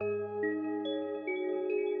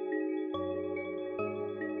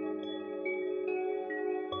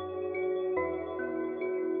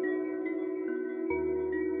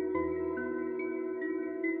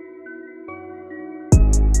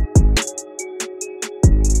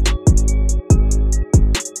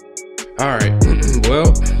All right.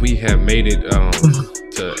 Well, we have made it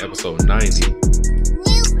to episode 90.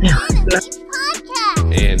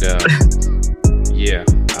 And yeah,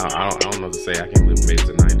 I don't know what to say. I can't believe we made it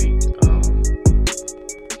to 90.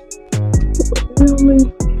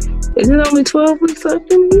 Is it only 12 weeks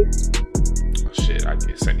left in here? Shit, I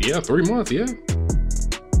guess. Yeah, 3 months. Yeah.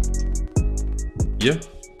 Yeah.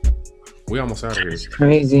 We almost out of here. It's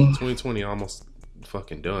crazy. 2020 almost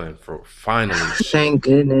fucking done for finally. Thank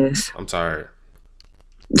goodness. I'm tired.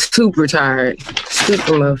 Super tired.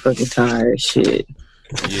 Super motherfucking tired. Shit.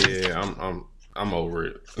 Yeah, I'm over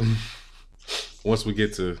it. Once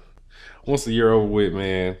the year over with,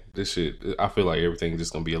 man, this shit, I feel like everything's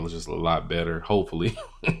just gonna be just a lot better. Hopefully.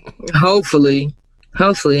 Hopefully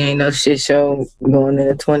ain't no shit show going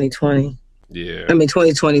into 2020. Yeah. I mean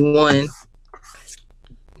 2021.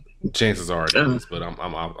 Chances are it is, but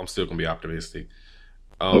I'm still gonna be optimistic.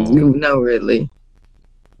 No, really.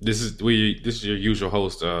 This is your usual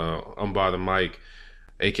host, Unbothered Mike,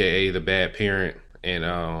 aka the Bad Parent, and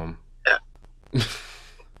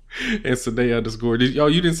and Sade underscore.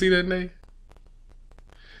 You didn't see that, Nay?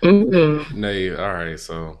 Mm-mm. Nay, all right.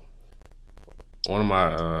 So one of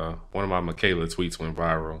my Michaela tweets went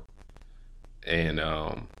viral, and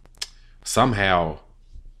somehow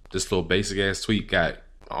this little basic ass tweet got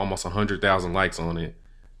almost 100,000 likes on it.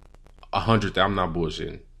 100. I'm not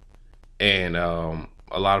bullshitting. And a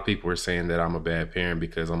lot of people were saying that I'm a bad parent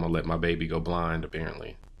because I'm gonna let my baby go blind.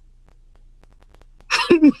 Apparently.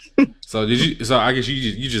 So I guess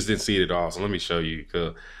you just didn't see it at all. So let me show you.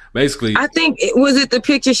 Cause basically, I think was it the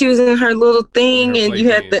picture she was in her little thing, and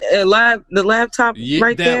you had the laptop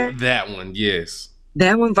right there. That one, yes.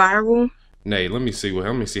 That one viral. Nay, let me see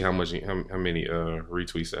how many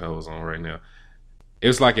retweets that was on right now. It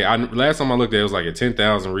was like last time I looked at it was like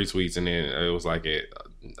 10,000 retweets, and then it was like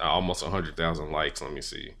almost 100,000 likes. Let me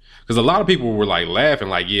see, because a lot of people were like laughing,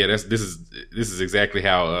 like, yeah, this is exactly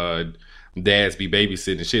how dads be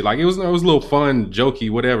babysitting and shit. Like it was a little fun, jokey,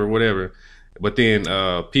 whatever. But then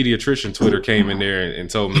pediatrician Twitter came in there and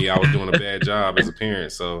told me I was doing a bad job as a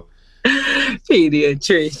parent. So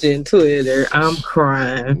pediatrician Twitter, I'm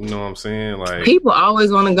crying. You know what I'm saying? Like people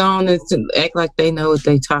always want to go on and act like they know what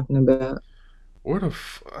they talking about.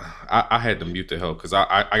 I had to mute the hell because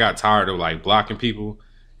I got tired of like blocking people,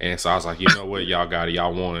 and so I was like, you know what, y'all got it,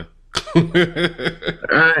 y'all won.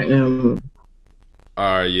 I am.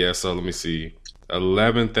 All right, yeah. So let me see,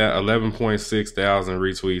 11.6 thousand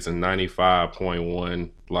retweets and 95.1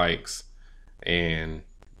 likes, and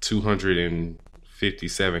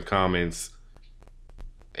 257 comments,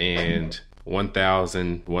 and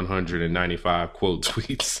 1,195 quote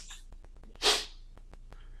tweets.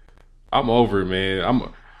 I'm over it, man.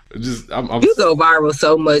 You go viral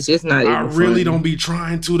so much, it's not even really funny. Don't be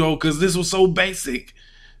trying to though, because this was so basic.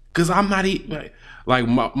 Because I'm not even like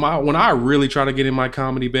my when I really try to get in my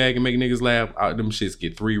comedy bag and make niggas laugh, them shits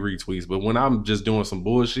get 3 retweets. But when I'm just doing some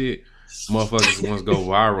bullshit, motherfuckers want to go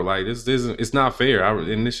viral. Like this isn't. It's not fair.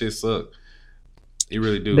 And this shit suck. It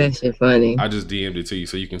really do. That shit funny. I just DM'd it to you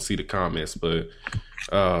so you can see the comments. But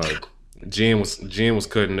Jen was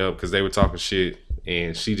cutting up because they were talking shit.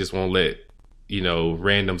 And she just won't let,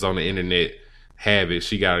 randoms on the internet have it.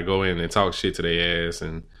 She got to go in and talk shit to their ass.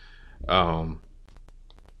 And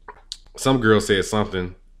some girl said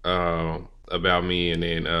something about me, and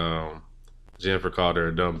then Jennifer called her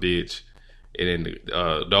a dumb bitch. And then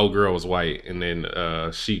the old girl was white, and then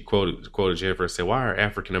she quoted Jennifer and said, "Why are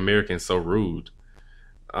African Americans so rude?"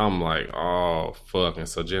 I'm like, oh fuck! And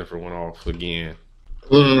so Jennifer went off again.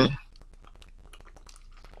 Mm.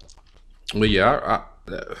 But yeah,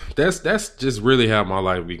 that's just really how my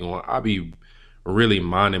life be going. I be really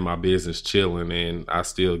minding my business, chilling, and I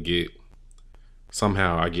still go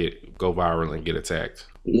viral and get attacked.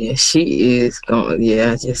 Yeah, she is going.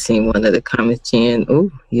 Yeah, I just seen one of the comments, Jen. Oh,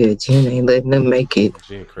 yeah, Jen ain't letting them make it.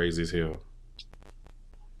 Jen crazy as hell.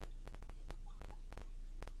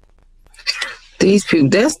 These people,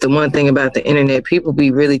 that's the one thing about the internet. People be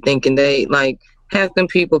really thinking they, like, half them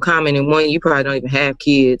people commenting, one, you probably don't even have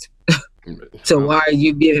kids. So why are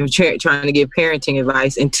you trying to give parenting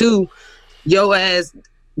advice? And 2, your ass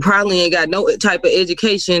probably ain't got no type of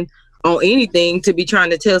education on anything to be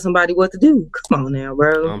trying to tell somebody what to do. Come on now,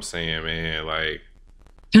 bro. I'm saying, man, like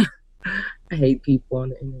I hate people on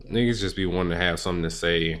the internet. Niggas just be wanting to have something to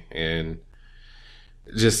say, and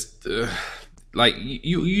just like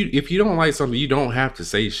you if you don't like something, you don't have to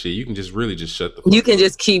say shit. You can just really just shut the fuck You can up.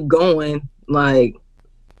 Just keep going. Like,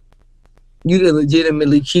 you can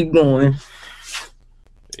legitimately keep going.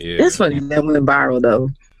 Yeah. That's funny that went viral though.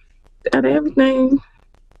 Out of everything.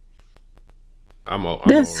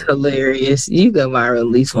 That's hilarious. You go viral at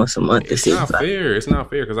least once a month. It's not fair. It's not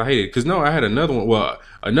fair because I hate it. Because I had another one. Well,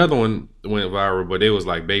 another one went viral, but it was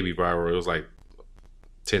like baby viral. It was like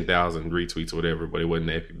 10,000 retweets or whatever, but it wasn't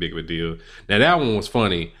that big of a deal. Now that one was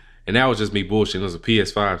funny, and that was just me bullshitting. It was a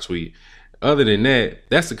PS5 tweet. Other than that,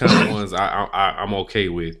 that's the kind of ones I'm okay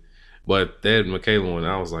with. But that Michaela one,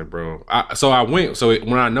 I was like, bro.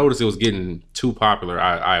 When I noticed it was getting too popular,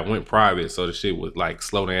 I went private so the shit would like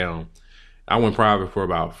slow down. I went private for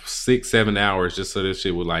about 6-7 hours just so this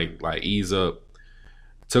shit would like ease up.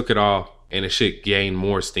 Took it off, and the shit gained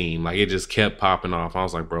more steam. Like it just kept popping off. I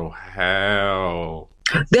was like, bro, how?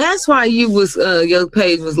 That's why your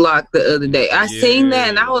page was locked the other day. I seen that,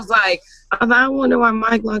 and I was like, I wonder why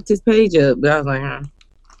Mike locked his page up. But I was like,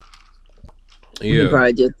 yeah, he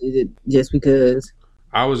probably just did it just because.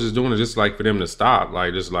 I was just doing it just like for them to stop,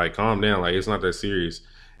 like just like calm down, like it's not that serious,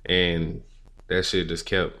 and that shit just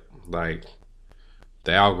kept like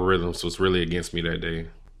the algorithms was really against me that day.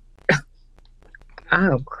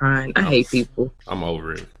 I'm crying. I hate people. I'm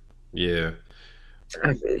over it. Yeah. I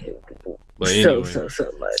really hate people. But anyway, so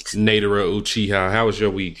much. Nadira Uchiha, how was your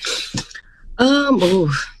week?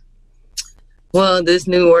 Well, this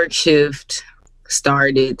new work shift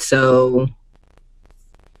started, so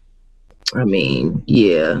I mean,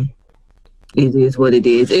 yeah, it is what it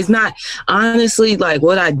is. It's not, honestly, like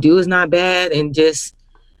what I do is not bad, and just,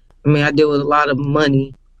 I mean, I deal with a lot of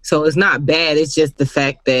money, so it's not bad. It's just the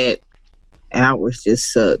fact that hours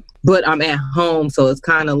just suck. But I'm at home, so it's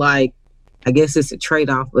kind of like, I guess it's a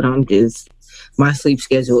trade-off, but my sleep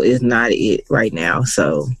schedule is not it right now,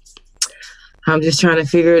 so I'm just trying to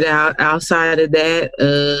figure it out. Outside of that,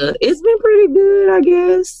 it's been pretty good, I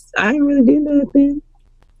guess. I ain't really did nothing.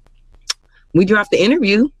 We dropped the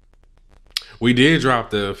interview. We did drop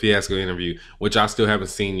the Fiasco interview, which I still haven't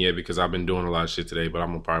seen yet because I've been doing a lot of shit today, but I'm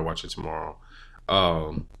going to probably watch it tomorrow.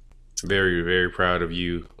 Very, very proud of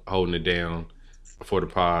you holding it down for the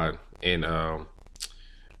pod. And I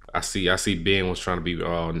see Ben was trying to be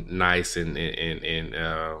nice and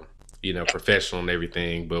professional and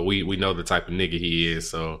everything, but we know the type of nigga he is.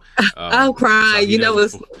 So I'm crying. He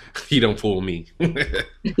don't fool me.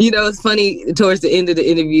 It's funny. Towards the end of the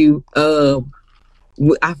interview,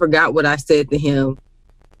 I forgot what I said to him,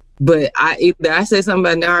 but either I said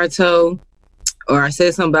something about Naruto or I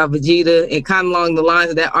said something about Vegeta, and kind of along the lines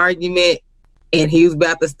of that argument. And he was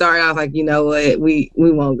about to start. I was like, you know what? We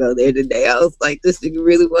won't go there today. I was like, this nigga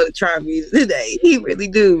really want to try me today. He really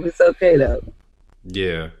do. It's okay though.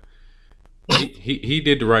 Yeah. He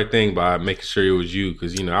did the right thing by making sure it was you,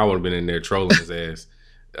 because I would have been in there trolling his ass,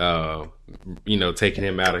 taking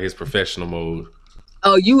him out of his professional mode.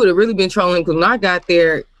 Oh, you would have really been trolling, because when I got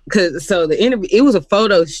there, the interview, it was a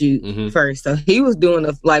photo shoot first, so he was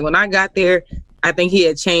doing when I got there, I think he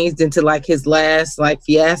had changed into like his last like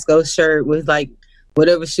Fiasco shirt with like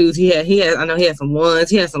whatever shoes he had. I know he had some ones,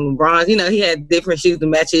 he had some LeBrons, he had different shoes to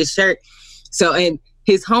match his shirt. So, and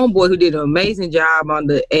his homeboy, who did an amazing job on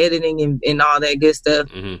the editing and all that good stuff,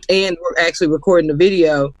 and we're actually recording the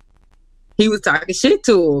video, he was talking shit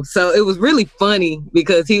to him. So it was really funny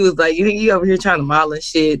because he was like, you over here trying to model and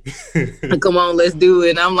shit. Come on, let's do it.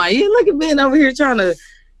 And I'm like, yeah, look at Ben over here trying to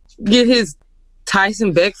get his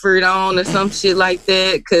Tyson Beckford on or some shit like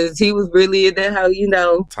that, because he was really in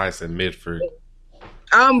that, Tyson Midford.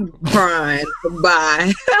 I'm crying.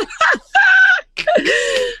 Bye.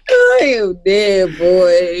 I am dead,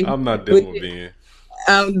 boy. I'm not done with Ben.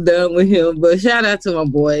 I'm done with him, but shout out to my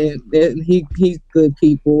boy. He's good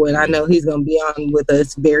people, and I know he's gonna be on with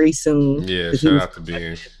us very soon. Yeah, shout out to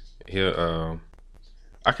Ben.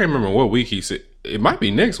 I can't remember what week he said. It might be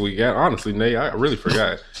next week. Honestly, Nate, I really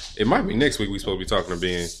forgot. It might be next week we supposed to be talking to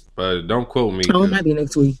Ben, but don't quote me. Oh, it might be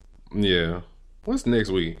next week. Yeah. What's next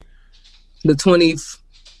week? The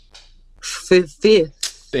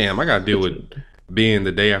 25th. Damn, I gotta deal with Ben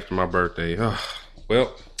the day after my birthday. Oh,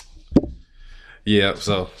 well, yeah,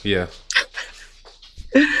 so, yeah.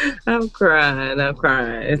 I'm crying.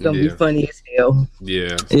 It's gonna be funny as hell.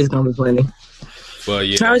 Yeah. It's gonna be funny. But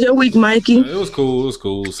yeah. How was your week, Mikey? It was cool.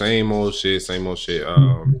 Same old shit.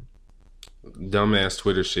 Dumbass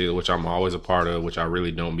Twitter shit, which I'm always a part of, which I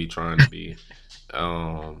really don't be trying to be.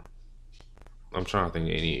 I'm trying to think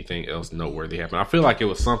of anything else noteworthy happened. I feel like it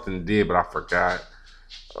was something did, but I forgot.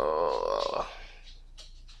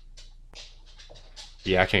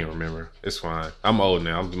 Yeah, I can't remember. It's fine. I'm old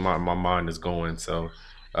now. My mind is going, so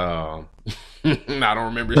I don't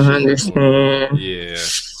remember shit. I understand. Yeah.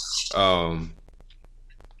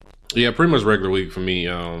 Yeah, pretty much regular week for me.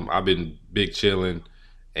 I've been big chilling,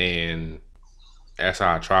 and that's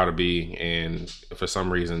how I try to be. And for some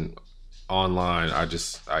reason, online, I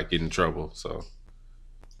get in trouble. So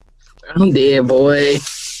I'm dead, boy.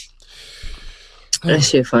 That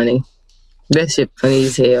shit funny. That shit funny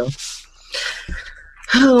as hell.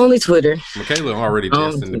 Only Twitter. Michaela already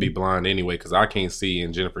destined to be blind anyway because I can't see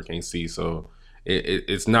and Jennifer can't see, so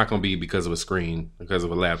it's not gonna be because of a screen, because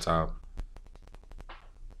of a laptop.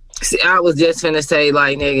 See, I was just finna say,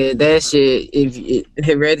 like, nigga, that shit. If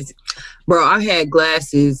it ready, bro, I had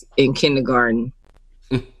glasses in kindergarten,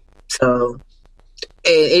 so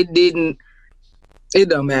it didn't. It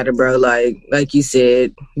don't matter, bro. Like you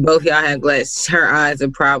said, both y'all had glasses. Her eyes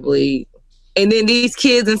are probably. And then these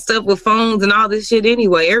kids and stuff with phones and all this shit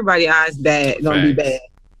anyway, everybody's eyes gonna be bad.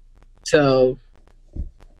 So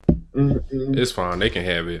it's fine. They can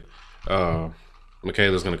have it.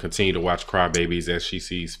 Michaela's gonna continue to watch Crybabies as she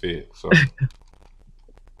sees fit. So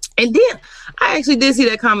and then I actually did see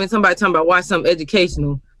that comment, somebody talking about watch something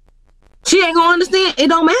educational. She ain't gonna understand. It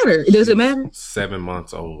don't matter. It doesn't matter. 7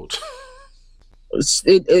 months old.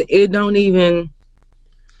 It don't even,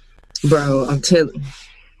 bro, I'm telling you.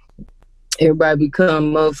 Everybody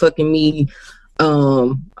become motherfucking me.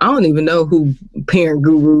 I don't even know who parent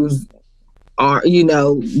gurus are,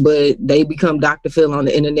 but they become Dr. Phil on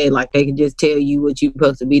the internet. Like they can just tell you what you're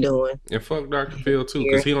supposed to be doing. And fuck Dr. Phil too,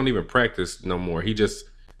 because he don't even practice no more. He just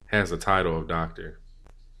has the title of doctor.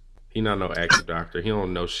 He not no active doctor. He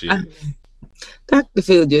don't know shit. Dr.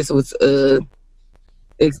 Phil just was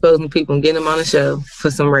exposing people and getting them on the show for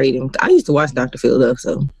some ratings. I used to watch Dr. Phil though,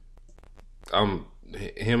 so.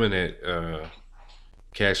 Him and that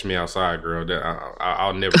Cash Me Outside girl, that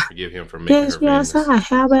I'll never forgive him for making Cash her Me famous. Outside,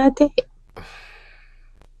 how about that?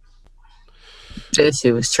 That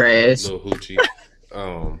shit was trash. Little hoochie.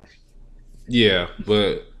 Yeah,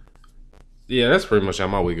 but yeah, that's pretty much how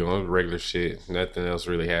my week going. Regular shit. Nothing else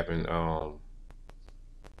really happened.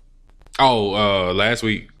 Last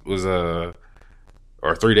week was or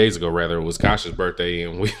 3 days ago rather, it was Kasha's birthday,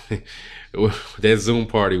 and that Zoom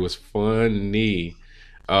party was funny.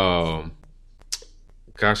 Kasha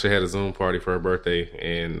had a Zoom party for her birthday,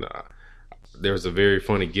 and there was a very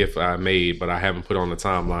funny GIF I made, but I haven't put on the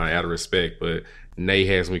timeline out of respect. But Nay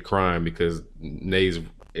has me crying because Nay's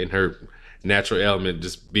in her natural element,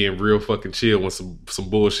 just being real fucking chill when some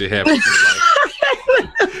bullshit happens.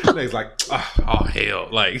 Nay's like, oh hell,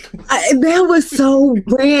 like that was so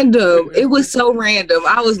random. It was so random.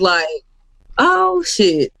 I was like, oh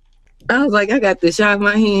shit. I was like, I got this shot in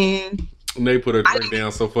my hand. And they put her drink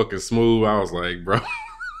down so fucking smooth. I was like, bro.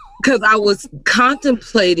 Because I was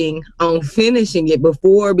contemplating on finishing it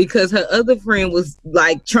before, because her other friend was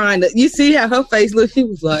like trying to, you see how her face looked? She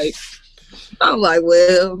was like, I'm like,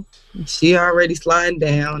 well, she already sliding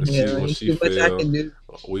down. Ain't too much I can do.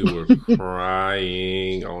 We were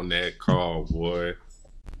crying on that call, boy.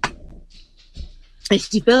 And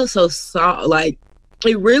she felt so soft. Like,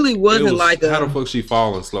 it really wasn't like how the fuck she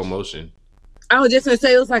fall in slow motion? I was just gonna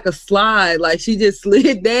say it was like a slide. Like she just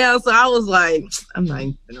slid down. So I was like, I'm not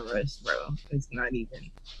even gonna rush, bro. It's not even.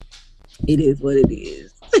 It is what it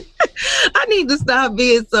is. I need to stop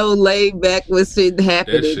being so laid back with shit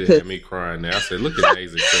happening. That shit had me crying now. I said, look at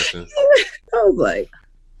Nate's expression. I was like,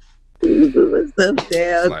 put stuff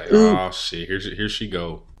down. Like, oh shit, here she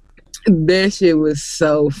go. That shit was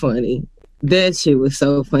so funny.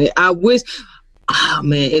 I wish. Oh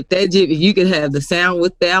man, if you could have the sound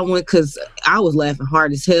with that one, because I was laughing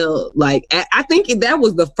hard as hell. Like I think that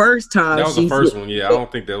was the first time. That was the first one. Yeah, I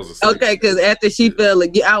don't think that was the second. Okay, because after she fell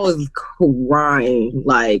again, I was crying.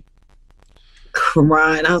 I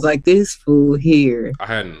was like, this fool here. I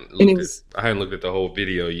hadn't looked at the whole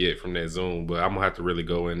video yet from that Zoom, but I'm gonna have to really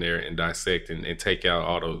go in there and dissect and take out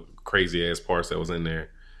all the crazy ass parts that was in there.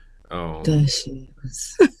 That shit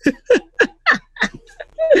was.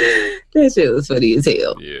 That shit was funny as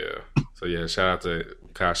hell. Yeah. So yeah, shout out to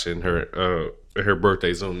Kasha and her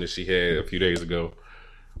birthday Zoom that she had a few days ago.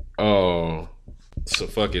 So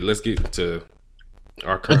fuck it, let's get to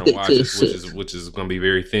our current watches, which is gonna be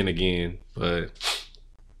very thin again. But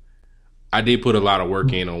I did put a lot of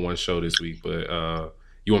work in on one show this week. But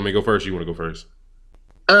you want me to go first? Or you want to go first?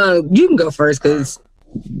 You can go first because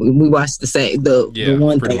we watched the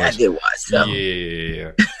one thing much. I did watch. So.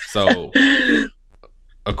 Yeah. So.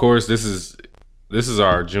 Of course, this is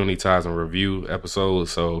our Junie Taizan review episode,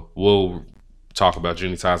 so we'll talk about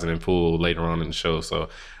Junie Taizan in full later on in the show. So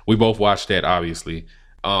we both watched that, obviously.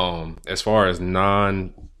 As far as we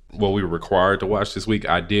were required to watch this week,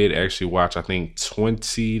 I did actually watch, I think,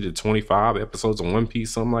 20 to 25 episodes of One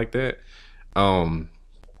Piece, something like that.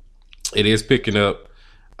 It is picking up.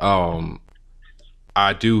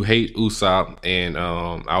 I do hate Usopp, and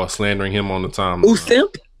I was slandering him on the timeline.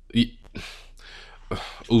 Usopp?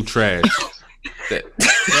 Trash. that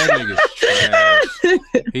nigga's trash.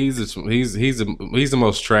 He's the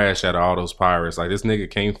most trash out of all those pirates. Like this nigga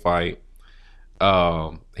can't fight.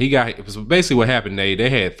 It was basically what happened. They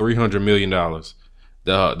had $300 million.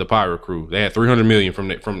 The pirate crew, they had 300 million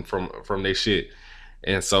from their shit,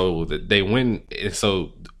 and so they went. And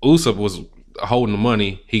so Usopp was holding the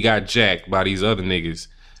money. He got jacked by these other niggas.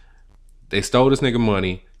 They stole this nigga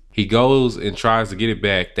money. He goes and tries to get it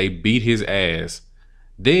back. They beat his ass.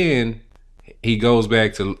 Then he goes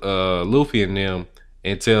back to Luffy and them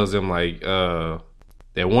and tells them like that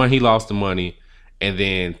one, he lost the money, and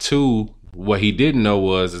then two, what he didn't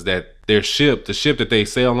know is that their ship, the ship that they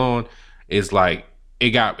sail on, is like it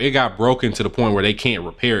got broken to the point where they can't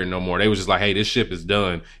repair it no more. They was just like, hey, this ship is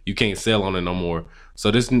done. You can't sail on it no more. So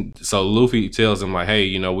Luffy tells them like,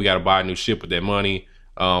 hey, we got to buy a new ship with that money.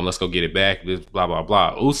 Let's go get it back. Blah blah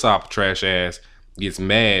blah. Usopp trash ass gets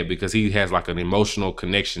mad because he has like an emotional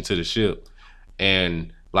connection to the ship,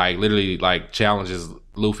 and like literally like challenges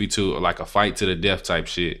Luffy to like a fight to the death type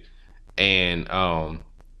shit, and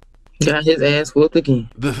got his ass whooped again.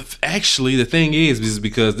 The thing is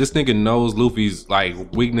because this nigga knows Luffy's like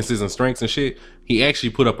weaknesses and strengths and shit. He actually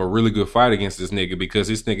put up a really good fight against this nigga because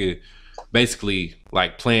this nigga basically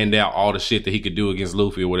like planned out all the shit that he could do against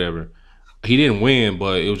Luffy or whatever. He didn't win,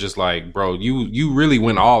 but it was just like, bro, you really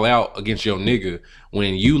went all out against your nigga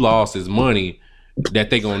when you lost his money that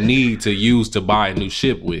they gonna need to use to buy a new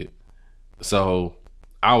ship with. So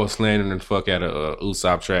I was slandering the fuck out of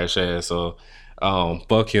Usopp trash ass. So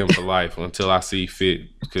fuck him for life until I see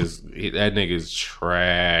fit, because that nigga's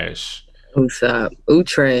trash. Usopp,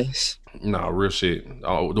 trash. No, real shit.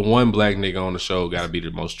 The one black nigga on the show gotta be the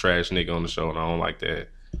most trash nigga on the show, and I don't like that.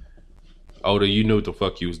 Oda, you knew what the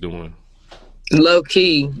fuck you was doing. Low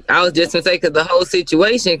key, I was just gonna say, because the whole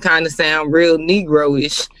situation kind of sound real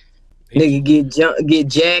Negro-ish. Nigga get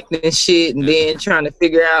jacked and shit, and then trying to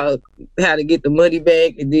figure out how to get the money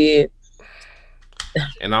back, and then.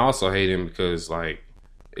 And I also hate him because like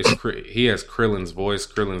he has Krillin's voice,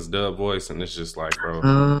 Krillin's dub voice, and it's just like, bro,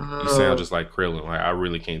 you sound just like Krillin. Like I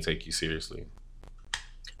really can't take you seriously.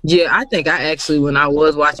 Yeah, I think I actually, when I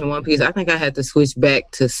was watching One Piece, I think I had to switch back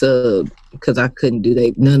to sub because I couldn't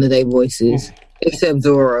do none of their voices except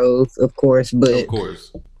Zoro's, of course. But of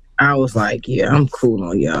course, I was like, yeah, I'm cool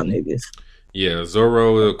on y'all niggas. Yeah,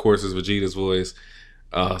 Zoro, of course, is Vegeta's voice.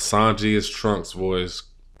 Sanji is Trunks' voice.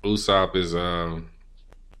 Usopp is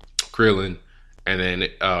Krillin, and then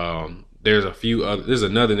there's a few other. There's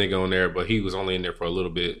another nigga on there, but he was only in there for a little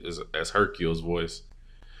bit as Hercule's voice,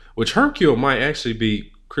 which Hercule might actually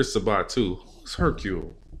be Chris Sabat too. Who's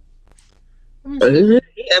Hercule? I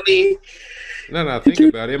mean, now that I think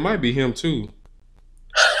about it, it might be him too.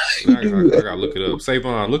 I gotta look it up.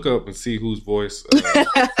 Savon, look up and see whose voice. Let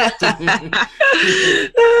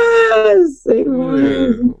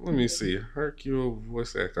me see. Hercule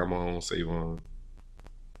voice actor. I'm on Savon.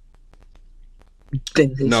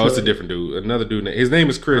 No, it's a different dude. Another dude. His name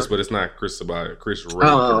is Chris, but it's not Chris Sabat. Chris Ray.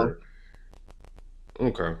 Oh.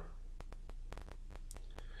 Okay.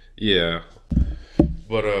 Yeah,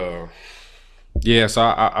 but yeah. So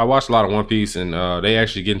I watched a lot of One Piece, and they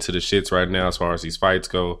actually get into the shits right now as far as these fights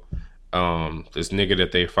go. This nigga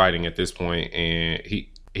that they're fighting at this point, and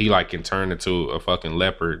he like can turn into a fucking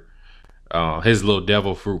leopard. His little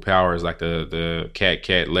devil fruit power is like the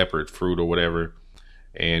cat leopard fruit or whatever.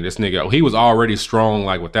 And this nigga, he was already strong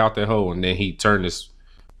like without that hoe, and then he turned this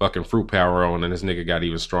fucking fruit power on, and this nigga got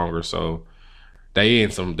even stronger. So they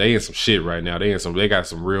in some shit right now. They got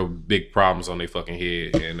some real big problems on their fucking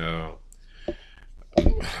head, and I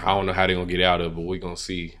don't know how they gonna get out of it, but we gonna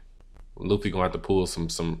see. Luffy gonna have to pull some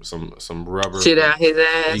rubber shit out his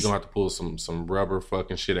ass. He gonna have to pull some rubber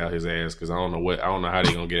fucking shit out his ass, because I don't know how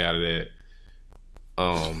they gonna get out of that.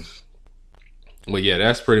 But yeah,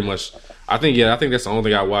 that's pretty much. I think that's the only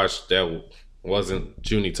thing I watched that wasn't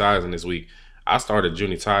Juni Taisen this week. I started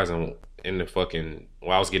Juni Taisen in the fucking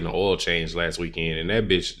I was getting the oil change last weekend, and that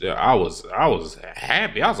bitch, I was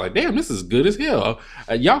happy. I was like, damn, this is good as hell.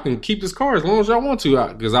 Y'all can keep this car as long as y'all want to,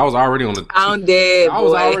 because I was already on the. I'm dead. I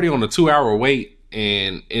was already on the 2-hour wait,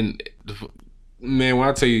 and man, when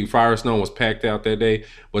I tell you, Firestone was packed out that day,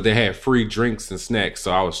 but they had free drinks and snacks,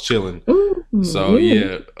 so I was chilling. Mm-hmm. So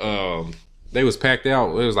yeah, they was packed out.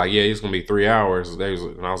 It was like, yeah, it's gonna be 3 hours. And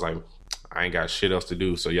I was like, I ain't got shit else to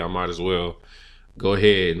do, so y'all might as well go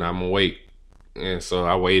ahead, and I'm gonna wait. And so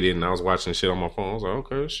I waited, and I was watching shit on my phone. I was like,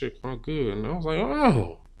 okay, this shit kind of good. And I was like,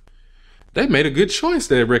 oh, they made a good choice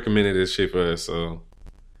that recommended this shit for us. So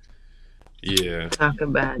yeah, talk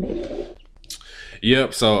about it.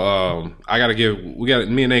 Yep. So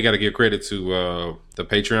me and they gotta give credit to the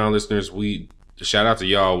Patreon listeners. Shout out to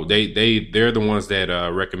y'all. They're the ones that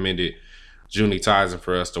recommended Junie Tyson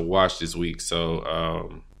for us to watch this week.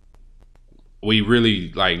 So we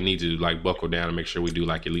really need to buckle down and make sure we do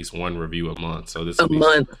at least one review a month. So this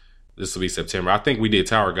will be September. I think we did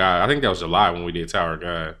Tower Guide. I think that was July when we did Tower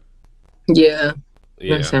Guide. Yeah.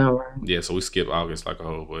 That sounds right. Yeah, so we skipped August like a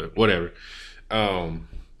whole, but whatever.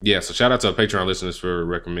 So shout out to our Patreon listeners for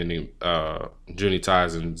recommending Junie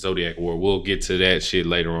Tyson Zodiac War. We'll get to that shit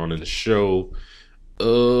later on in the show.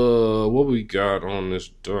 What we got on this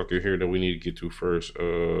docket here that we need to get to first?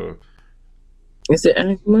 Is it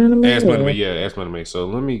Ask Money Man? Ask Money Man, yeah, Ask Money Man. So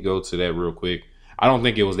let me go to that real quick. I don't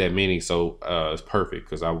think it was that many, so it's perfect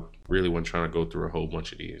because I really wasn't trying to go through a whole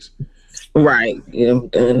bunch of these. Right. Yeah, I'm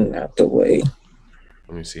done out the way.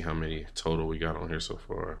 Let me see how many total we got on here so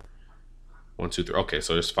far. 1, 2, 3. Okay,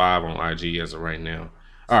 so there's 5 on IG as of right now.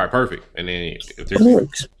 All right, perfect. And then if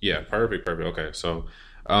there's perfect. Okay, so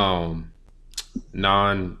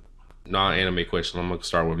non-anime question. I'm gonna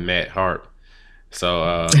start with Matt Hart.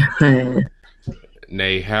 So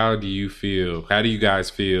Nay, how do you guys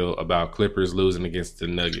feel about Clippers losing against the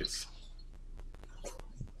Nuggets?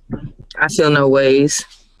 I feel no ways.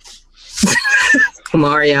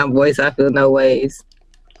 Marion voice, I feel no ways.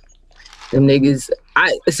 Them niggas.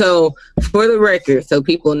 So for the record, so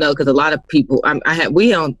people know, because a lot of people, we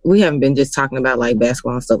haven't been just talking about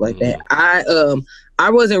basketball and stuff like that. I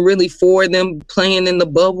wasn't really for them playing in the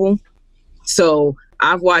bubble, so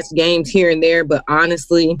I've watched games here and there. But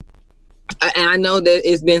honestly, and I know that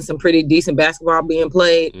it's been some pretty decent basketball being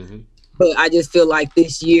played, but I just feel like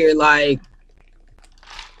this year, I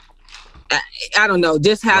don't know,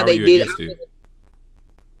 just how they did it.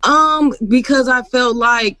 Because I felt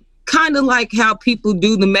kind of like how people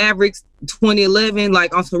do the Mavericks 2011,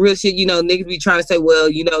 on some real shit, niggas be trying to say, well,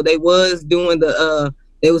 they was doing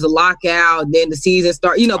there was a lockout, then the season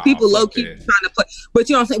started, people low-key trying to play. But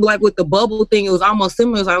you know what I'm saying? With the bubble thing, it was almost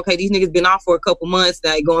similar. It was okay, these niggas been off for a couple months,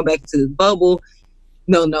 now going back into the bubble.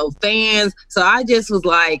 No fans. So I just was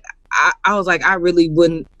I was I really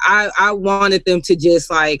wouldn't, I wanted them to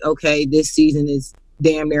just okay, this season is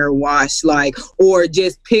damn near washed, or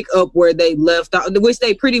just pick up where they left off, which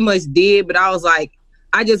they pretty much did. But I was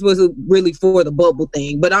I just wasn't really for the bubble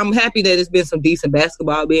thing. But I'm happy that it's been some decent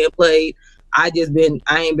basketball being played. I ain't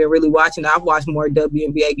been really watching. I've watched more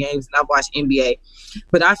WNBA games than I've watched NBA.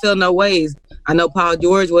 But I feel no ways. I know Paul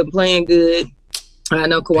George wasn't playing good. I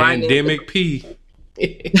know Kawhi. Pandemic P.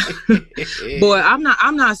 Boy, I'm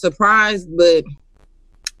not surprised, but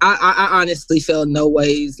I honestly felt no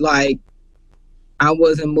ways. I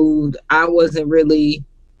wasn't moved. I wasn't really.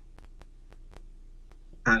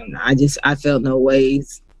 I don't know. I felt no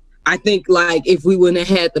ways. I think if we wouldn't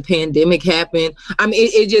have had the pandemic happen,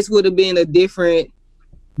 it just would have been a different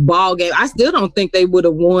ball game. I still don't think they would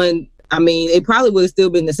have won. It probably would have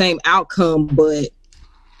still been the same outcome, but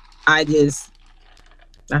I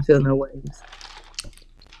feel no ways.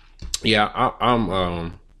 Yeah,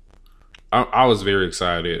 I was very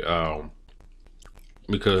excited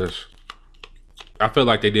because I feel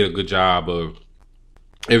like they did a good job of,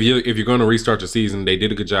 if you're going to restart the season, they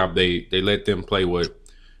did a good job. They let them play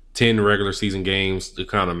 10 regular season games to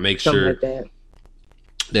kind of make sure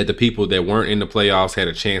that the people that weren't in the playoffs had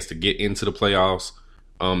a chance to get into the playoffs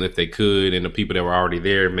if they could, and the people that were already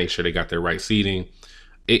there, make sure they got their right seating.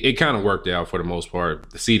 It kind of worked out for the most part,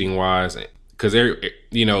 the seating wise, because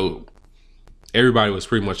everybody was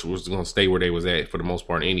pretty much was going to stay where they was at for the most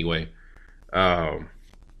part anyway.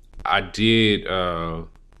 I did.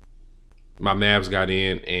 My Mavs got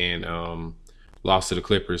in and lost to the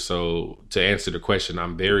Clippers. So to answer the question,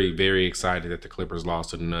 I'm very, very excited that the Clippers lost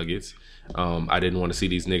to the Nuggets. I didn't want to see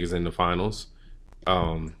these niggas in the finals.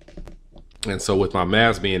 And so with my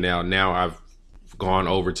Mavs being out, now I've gone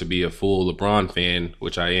over to be a full LeBron fan,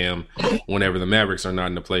 which I am whenever the Mavericks are not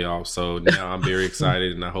in the playoffs. So now I'm very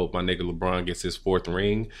excited, and I hope my nigga LeBron gets his 4th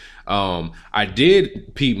ring. I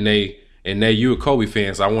did peep Nate, and Nate, you a Kobe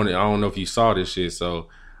fan, so I don't know if you saw this shit. So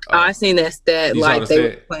I seen that stat, they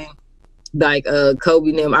were playing Kobe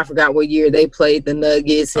and them. I forgot what year they played the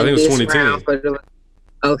Nuggets. I think it was 2010.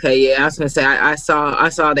 Okay, yeah, I was gonna say I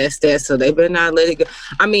saw that stat, so they better not let it go.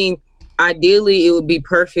 Ideally, it would be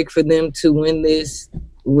perfect for them to win this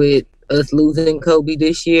with us losing Kobe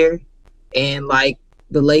this year, and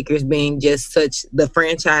the Lakers being just such the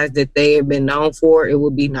franchise that they have been known for. It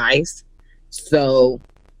would be nice. So,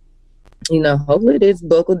 hopefully they just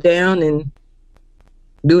buckle down and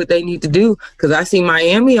do what they need to do, because I see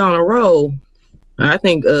Miami on a roll. I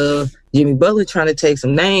think Jimmy Butler trying to take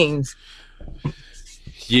some names.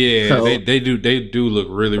 Yeah, so, they do look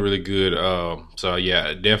really, really good. So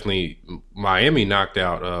yeah, definitely Miami knocked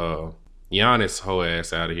out Giannis' whole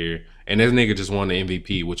ass out of here. and that nigga just won the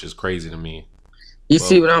MVP, which is crazy to me. You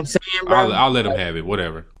see what I'm saying, bro? I'll let him have it,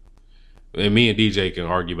 whatever. And me and DJ can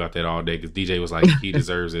argue about that all day because DJ was like, he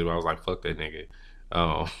deserves it. But I was like, fuck that nigga.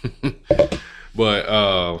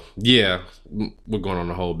 But yeah, we're going on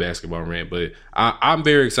the whole basketball rant. But I'm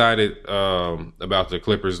very excited about the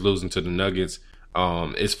Clippers losing to the Nuggets.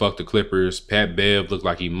 It's fuck the Clippers. Pat Bev looked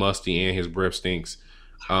like he musty and his breath stinks.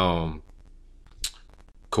 Kawhi,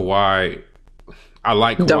 I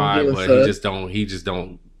like Kawhi, but he just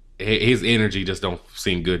don't. His energy just don't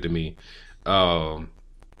seem good to me.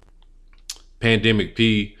 Pandemic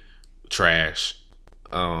P, trash.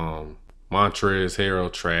 Montrezl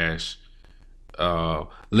Harrell, trash.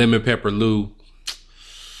 Lemon Pepper Lou,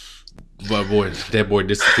 but boy, that boy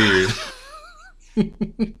disappeared.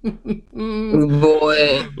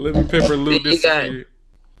 Boy, Lemon Pepper Lou disappeared.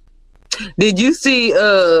 Did you see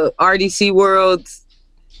RDC World's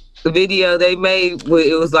video they made where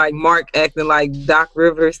it was like Mark acting like Doc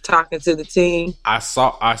Rivers talking to the team? I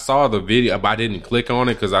saw the video, but I didn't click on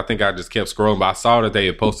it because I think I just kept scrolling. But I saw that they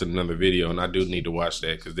had posted another video, and I do need to watch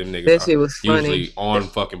that because them niggas that shit was usually funny. on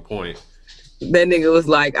fucking point. That nigga was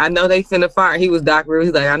like, I know they finna fire. He was Doc Rivers.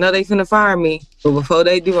 He's like, I know they finna fire me, but before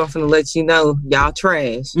they do, I'm finna let you know y'all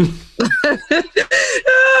trash. No,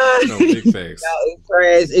 big facts. Y'all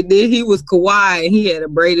trash. And then he was Kawhi, and he had a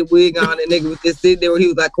braided wig on. And nigga was just sitting there where he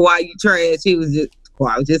was like, Kawhi, you trash.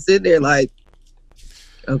 Kawhi was just sitting there like,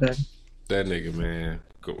 okay. That nigga, man.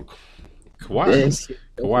 Kawhi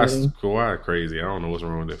crazy. I don't know what's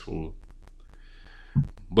wrong with that fool.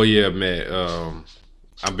 But yeah, man,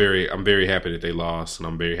 I'm very happy that they lost, and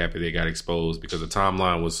I'm very happy they got exposed because the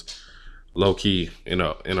timeline was low key in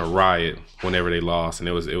a riot whenever they lost, and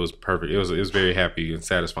it was perfect. It was very happy and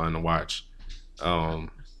satisfying to watch.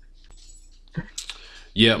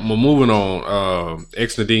 Yeah, well, moving on.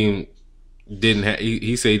 Ex Nadim didn't have.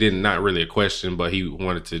 He said he didn't, not really a question, but he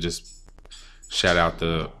wanted to just shout out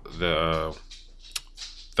the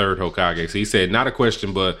third Hokage. So he said not a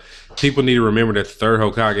question, but people need to remember that the third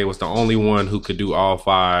Hokage was the only one who could do all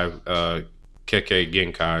 5 Kekkei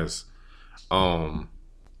Genkais.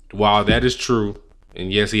 While that is true,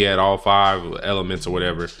 and yes, he had all 5 elements or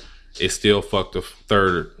whatever, it still fucked the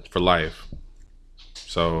third for life.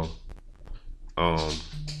 So,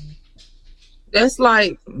 that's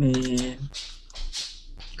like, man,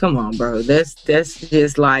 come on, bro. That's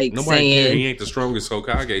just like nobody saying cares. He ain't the strongest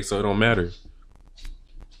Hokage, so it don't matter.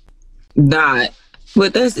 Not,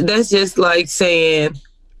 but that's just like saying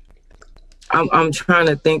I'm trying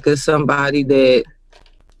to think of somebody that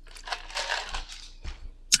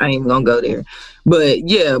I ain't even gonna go there. But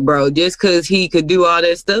yeah, bro, just cause he could do all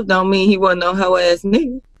that stuff don't mean he wasn't no hoe ass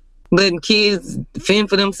nigga. Letting kids fend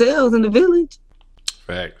for themselves in the village.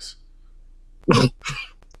 Facts.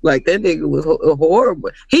 Like that nigga was horrible.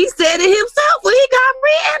 He said it himself when he got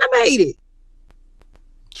reanimated.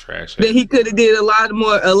 Trash. That he could have did a lot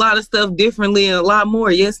of stuff differently and a lot more.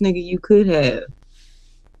 Yes, nigga, you could have.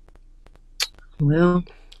 Well,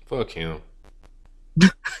 fuck him.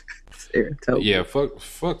 Sarah Toby. Yeah, fuck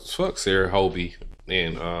Sarah Hobie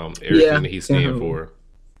and everything that he stand for.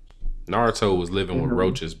 Naruto was living with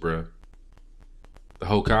roaches, bruh. The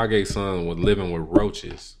Hokage son was living with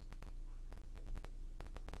roaches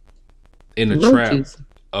in the trap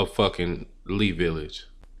of fucking Lee Village.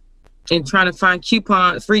 And trying to find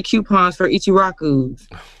free coupons for Ichirakus.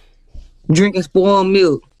 Drinking spoiled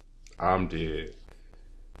milk. I'm dead.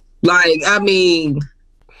 Like, I mean,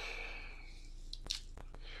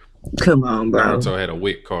 come on, bro. Naruto had a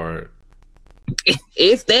WIC card.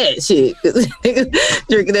 It's that shit.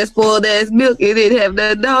 Drinking that spoiled ass milk, it didn't have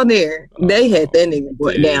nothing on there. They had that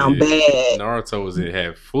nigga down bad. Naruto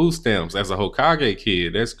had food stamps as a Hokage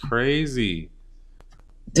kid. That's crazy.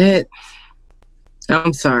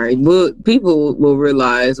 I'm sorry, but people will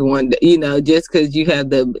realize one day, just because you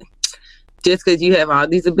have all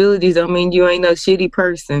these abilities, don't mean you ain't no shitty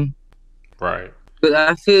person. Right. But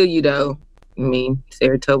I feel you though. I mean,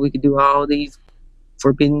 Sarah Toby could do all these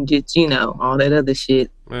forbidden jits, all that other shit.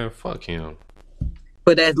 Man, fuck him.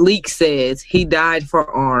 But as Leak says, he died for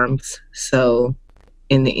arms. So,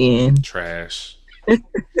 in the end, trash.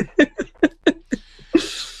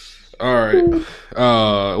 All right.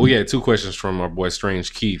 We had 2 questions from our boy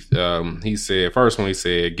Strange Keith. He said, first one, he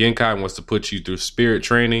said, Genkai wants to put you through spirit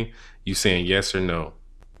training. You saying yes or no?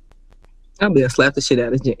 I'll be a slap the shit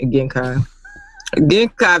out of Genkai.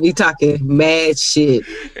 Genkai be talking mad shit.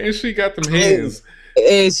 And she got them hands.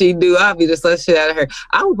 And she do. I'll be the slap shit out of her.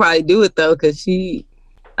 I would probably do it though, because she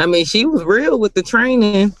was real with the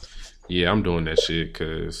training. Yeah, I'm doing that shit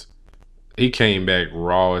because he came back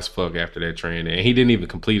raw as fuck after that training. And he didn't even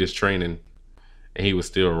complete his training and he was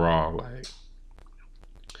still raw. Like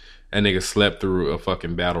that nigga slept through a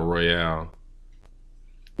fucking battle royale.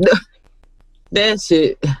 That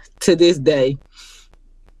shit to this day.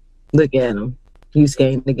 Look at him. You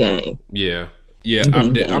skating the game. Yeah.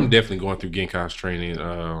 I'm definitely going through Genka's training.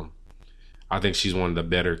 I think she's one of the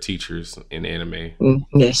better teachers in anime.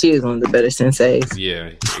 Yeah, she is one of the better senseis.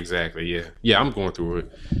 Yeah, exactly. Yeah, I'm going through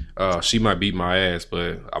it. She might beat my ass,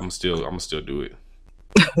 but I'm still do it.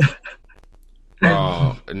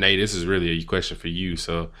 Nate, this is really a question for you.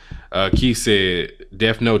 So, Keith said,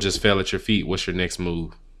 "Death Note just fell at your feet. What's your next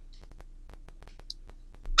move?"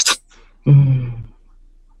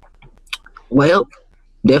 Well,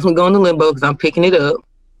 definitely going to Limbo because I'm picking it up.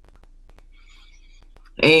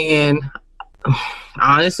 And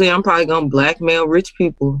honestly, I'm probably going to blackmail rich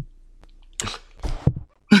people.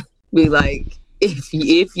 Be like,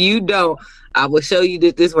 if you don't, I will show you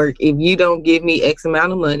that this works. If you don't give me X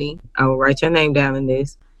amount of money, I will write your name down in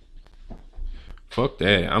this. Fuck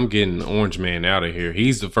that. I'm getting Orange Man out of here.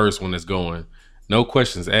 He's the first one that's going. No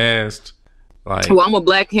questions asked. Like, well, I'm going to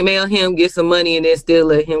blackmail him, get some money, and then still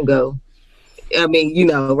let him go. I mean,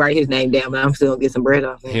 write his name down, but I'm still gonna get some bread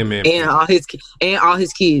off him and all his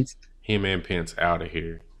kids. Him and Pence out of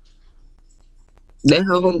here. They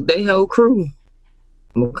whole crew.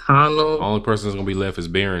 McConnell. Only person that's gonna be left is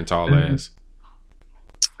Barron tall ass.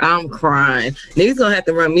 I'm crying. Niggas gonna have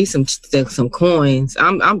to run me some coins.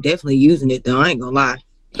 I'm definitely using it though. I ain't gonna lie.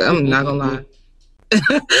 I'm not gonna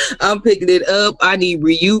lie. I'm picking it up. I need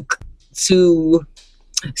Ryuk to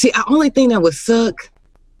see. The only thing that would suck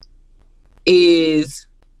is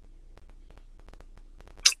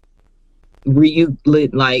Ryuk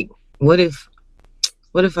lit. Like, what if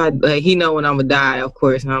I he know when I'm gonna die, of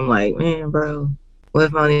course, and I'm like, man, bro, what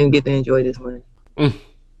if I don't even get to enjoy this money? And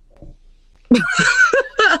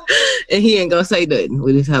he ain't gonna say nothing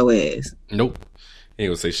with his hoe ass. Nope, he ain't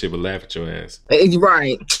gonna say shit but laugh at your ass.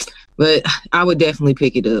 Right, but I would definitely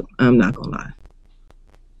pick it up. I'm not gonna lie.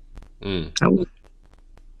 I would.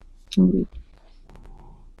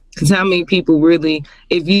 Because how many people really,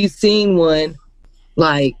 if you've seen one,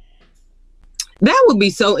 like, that would be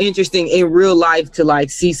so interesting in real life to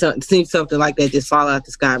like see something like that just fall out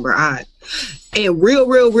the sky, bro. In real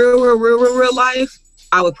life,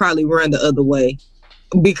 I would probably run the other way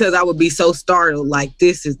because I would be so startled. Like,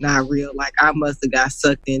 this is not real. Like, I must have got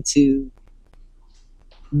sucked into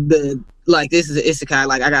this is an isekai.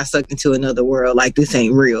 Like, I got sucked into another world. Like, this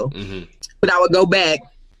ain't real. Mm-hmm. But I would go back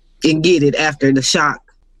and get it after the shock.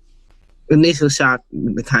 Initial shock,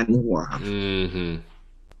 the kind of war. Mm-hmm.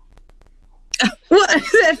 What is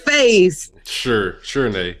that face? Sure,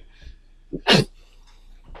 Nate.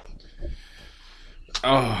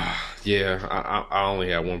 Oh, yeah. I only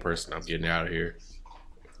have one person I'm getting out of here.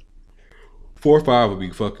 4 or 5 would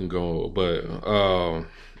be fucking gold. But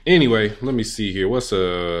anyway, let me see here. What's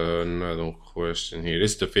another question here?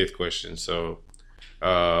 This is the 5th question. So,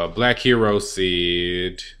 Black Hero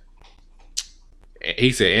said...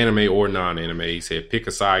 He said anime or non-anime. He said pick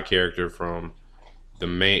a side character from the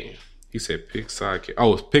main. He said pick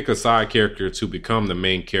a side character to become the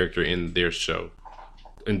main character in their show,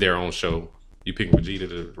 in their own show. You pick Vegeta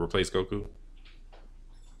to replace Goku?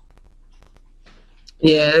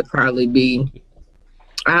 Yeah, it'd probably be.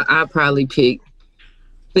 I'd probably pick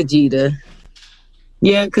Vegeta.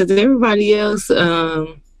 Yeah, because everybody else. I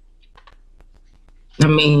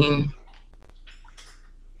mean.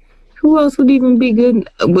 Who else would even be good?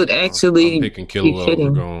 Would actually I'm picking Killua over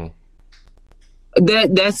Gon.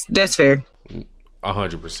 That's fair.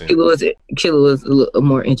 100%. Killua is a little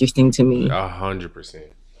more interesting to me. 100%.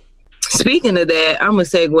 Speaking of that, I'm gonna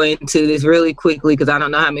segue into this really quickly because I don't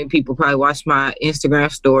know how many people probably watched my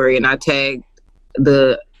Instagram story and I tagged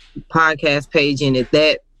the podcast page in it.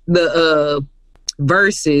 That the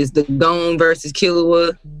versus the Gon versus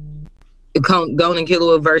Killua, Gon and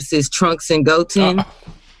Killua versus Trunks and Goten.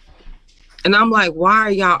 And I'm like, why are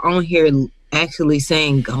y'all on here actually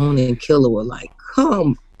saying Gon and Killua? Like,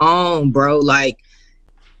 come on, bro. Like,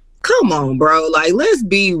 come on, bro. Like, let's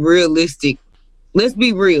be realistic. Let's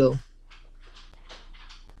be real.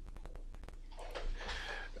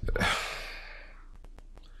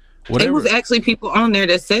 Whatever. It was actually people on there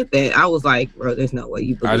that said that. I was like, bro, there's no way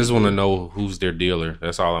you believe I just want to know who's their dealer.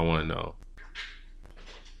 That's all I want to know.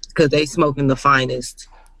 Because they smoking the finest.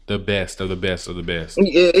 The best of the best of the best.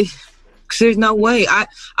 Yeah. There's no way.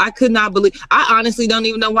 I could not believe. I honestly don't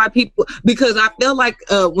even know why people, because I felt like,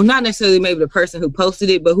 well, not necessarily maybe the person who posted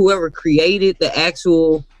it, but whoever created the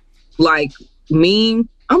actual like meme.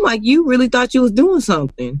 I'm like, you really thought you was doing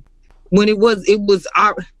something when it was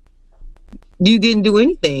you didn't do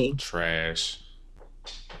anything. Trash.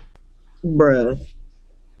 bruh.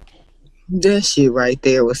 That shit right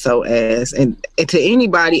there was so ass. And to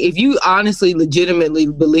anybody, if you honestly, legitimately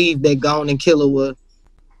believe that Gon and Killer will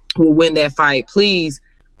win that fight, please,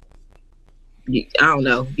 I don't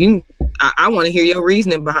know. I want to hear your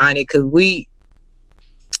reasoning behind it, because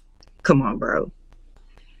come on, bro.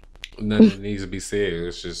 Nothing needs to be said.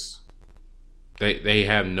 It's just they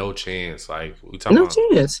have no chance. Like, we talking No about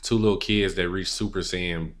chance. two little kids that reach Super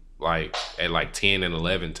Saiyan like at like 10 and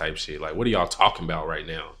 11 type shit. Like, what are y'all talking about right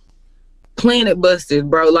now? Planet busters,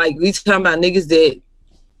 bro. Like, we talking about niggas that,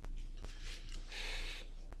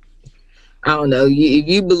 I don't know. If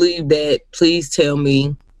you believe that, please tell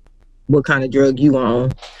me what kind of drug you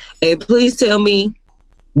on, and please tell me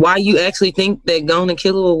why you actually think that Gon and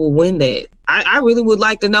Killer will win that. I really would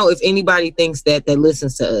like to know if anybody thinks that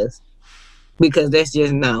listens to us, because that's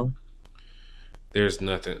just no. There's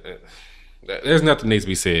nothing. There's nothing needs to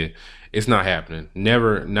be said. It's not happening.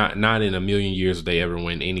 Never. Not in a million years would they ever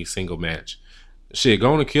win any single match. Shit,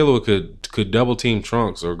 Gon and Killer could double team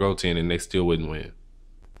Trunks or Goten and they still wouldn't win.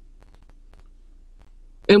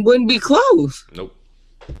 It wouldn't be close. Nope.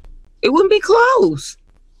 It wouldn't be close.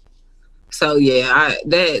 So yeah,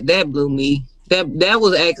 that blew me. That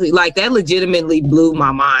was actually, like, that legitimately blew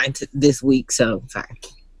my mind this week. So sorry.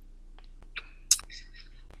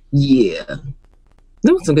 Yeah,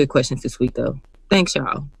 there was some good questions this week though. Thanks,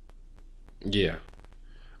 y'all. Yeah.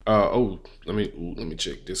 Let me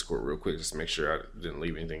check Discord real quick just to make sure I didn't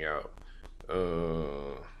leave anything out.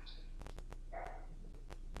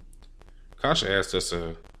 Kasha asked us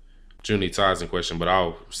a Junie Tyson question, but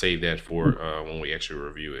I'll save that for when we actually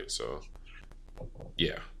review it. So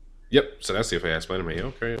yeah. Yep. So that's it for Ask Anime.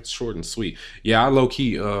 Okay, it's short and sweet. Yeah, I low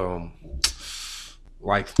key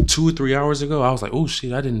like 2 or 3 hours ago, I was like, oh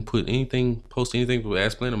shit, I didn't post anything for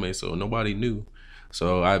Ask Anime, so nobody knew.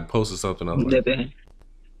 So I posted something. I was like,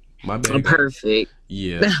 my bad. Perfect.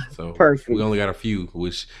 Yeah. So perfect. We only got a few,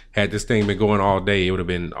 which had this thing been going all day, it would have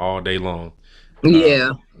been all day long.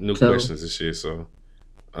 Yeah. New questions and shit. So,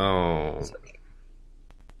 all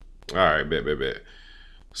right, bet.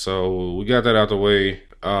 So we got that out the way.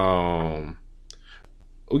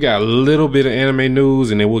 We got a little bit of anime news,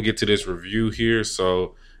 and then we'll get to this review here.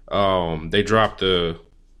 So, they dropped the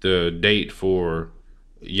date for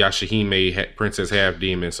Yashahime Princess Half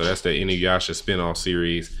Demon. So that's the Inuyasha spinoff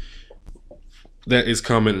series that is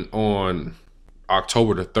coming on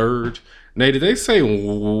October the 3rd. Nate, did they say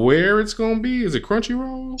where it's gonna be? Is it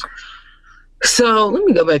Crunchyroll? So let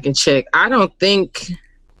me go back and check. I don't think,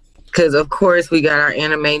 because of course we got our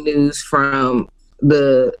anime news from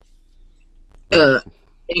the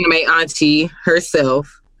anime auntie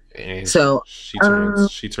herself. And so she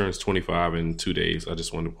turns 25 in 2 days. I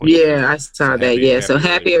just wanted to point out. I saw that. So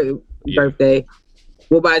happy birthday.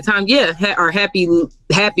 Well, by the time, or happy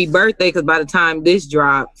birthday, because by the time this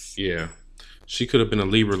drops, she could have been a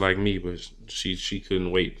Libra like me, but she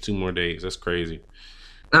couldn't wait 2 more days. That's crazy.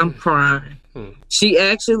 I'm crying. She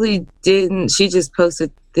actually didn't. She just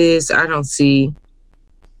posted this. I don't see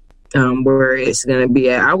where it's gonna be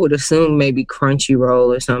at. I would assume maybe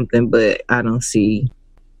Crunchyroll or something, but I don't see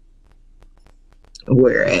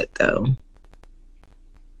where at though.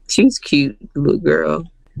 She's cute, little girl,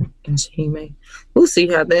 and we'll see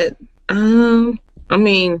how that. I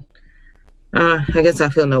mean, I guess I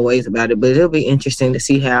feel no ways about it, but it'll be interesting to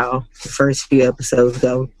see how the first few episodes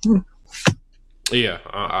go. Yeah,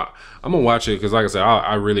 I'm gonna watch it because, like I said,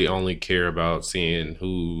 I really only care about seeing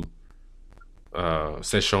who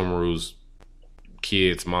Sesshomaru's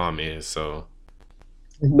kid's mom is. So,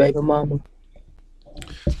 his baby mama.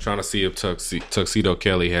 Trying to see if Tuxedo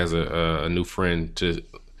Kelly has a new friend to,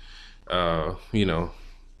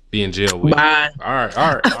 be in jail with. Bye. All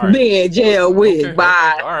right. Be in jail with. Okay,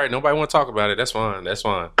 bye. Okay. All right. Nobody want to talk about it. That's fine.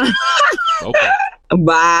 Okay.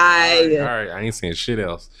 Bye. All right. I ain't saying shit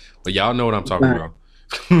else. But y'all know what I'm talking about.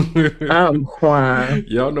 I'm crying.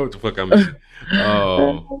 Y'all know what the fuck I mean.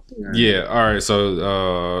 Yeah. All right.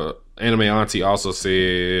 So, Anime Auntie also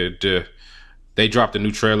said they dropped a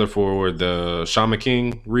new trailer for the Shaman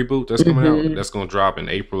King reboot that's coming out. That's going to drop in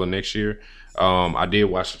April of next year. I did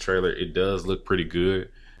watch the trailer. It does look pretty good.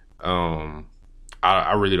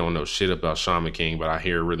 I really don't know shit about Shaman King, but I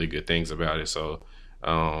hear really good things about it. So,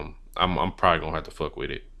 I'm probably going to have to fuck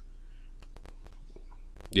with it.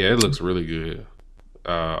 Yeah, it looks really good.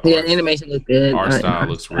 The animation looks good. Art style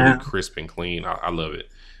looks really crisp and clean. I love it.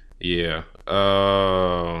 Yeah.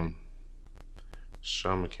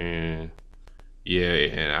 Shaman King. Yeah,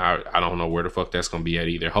 and I don't know where the fuck that's gonna be at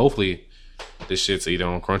either. Hopefully, this shit's either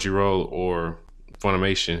on Crunchyroll or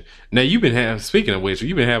Funimation. Now, speaking of which,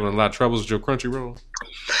 you've been having a lot of troubles with your Crunchyroll.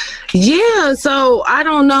 Yeah, so I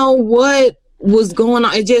don't know what was going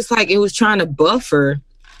on. It just like it was trying to buffer.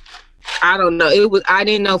 I don't know. I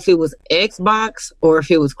didn't know if it was Xbox or if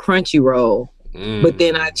it was Crunchyroll. But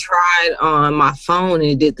then I tried on my phone and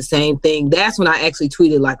it did the same thing. That's when I actually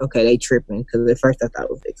tweeted like, okay, they tripping, because at first I thought it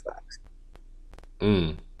was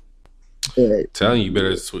Xbox. But, telling you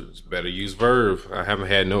better use Verve. I haven't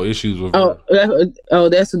had no issues with Verve.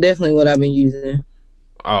 That's definitely what I've been using.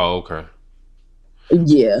 Oh, okay.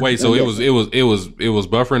 Yeah. Wait, so it was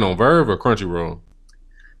buffering on Verve or Crunchyroll?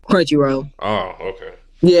 Crunchyroll. Oh, okay.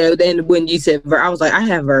 Yeah, then when you said Verve, I was like, I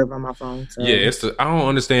have Verve on my phone. So. Yeah, I don't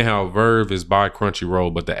understand how Verve is by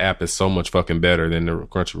Crunchyroll, but the app is so much fucking better than the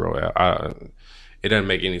Crunchyroll app. It doesn't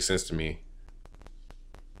make any sense to me.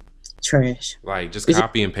 Trash. Like, just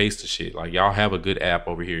copy and paste the shit. Like, y'all have a good app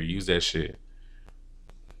over here. Use that shit.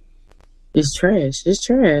 It's trash.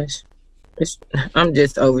 I'm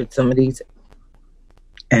just over some of these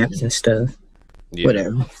apps and stuff. Yeah.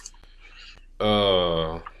 Whatever.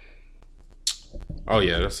 Oh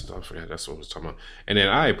yeah, I forgot that's what I was talking about. And then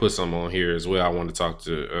I put something on here as well. I wanted to talk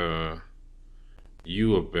to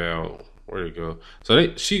you about. Where'd it go? So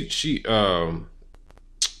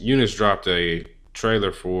Eunice dropped a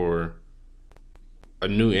trailer for a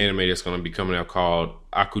new anime that's going to be coming out called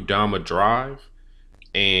Akudama Drive,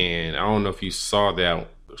 and I don't know if you saw that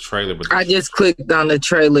trailer, but I just clicked on the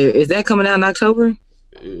trailer. Is that coming out in October?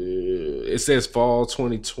 It says fall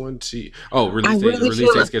 2020. Oh, release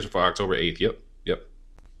date scheduled for October 8th. Yep.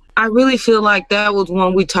 I really feel like that was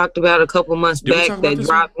one we talked about a couple months back that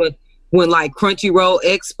dropped when like Crunchyroll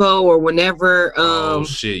Expo or whenever. Oh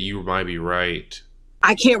shit, you might be right.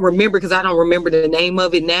 I can't remember because I don't remember the name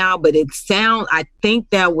of it now, but I think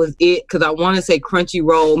that was it, because I want to say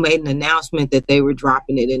Crunchyroll made an announcement that they were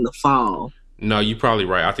dropping it in the fall. No, you're probably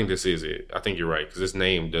right. I think this is it. I think you're right, because this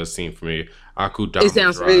name does seem familiar. Akudama. It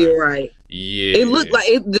sounds really right. Yeah. It looked like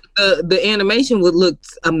the animation would look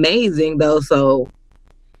amazing though. So.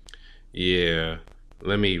 Yeah.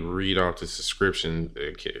 Let me read off the description.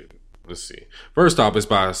 Okay. Let's see. First off, it's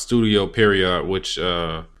by Studio Period, which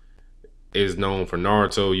is known for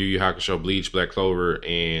Naruto, Yu Yu Hakusho, Bleach, Black Clover,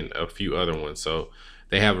 and a few other ones. So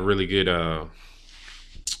they have a really good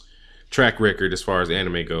track record as far as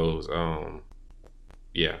anime goes.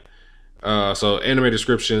 Yeah. So anime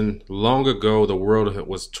description. Long ago, the world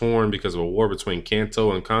was torn because of a war between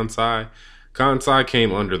Kanto and Kansai. Kansai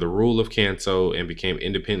came under the rule of Kanto and became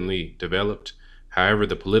independently developed. However,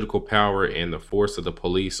 the political power and the force of the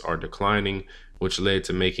police are declining, which led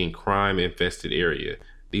to making crime-infested area.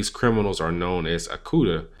 These criminals are known as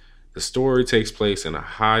Akuda. The story takes place in a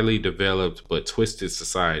highly developed but twisted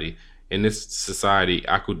society. In this society,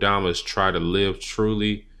 Akudamas try to live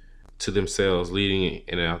truly to themselves, leading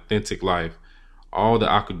an authentic life. All the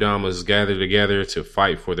Akudamas gather together to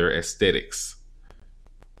fight for their aesthetics.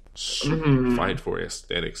 Fight for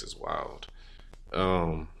aesthetics is wild.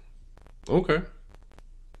 Okay.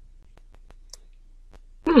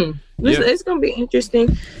 It's gonna be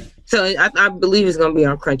interesting. So I believe it's gonna be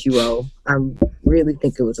on Crunchyroll. I really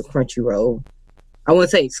think it was a Crunchyroll. I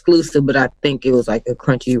wouldn't say exclusive, but I think it was like a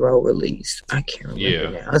Crunchyroll release. I can't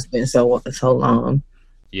remember now. It's been so long.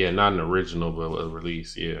 Yeah, not an original, but a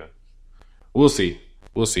release. Yeah, we'll see.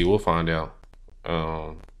 We'll find out.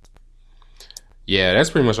 Yeah, that's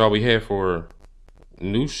pretty much all we had for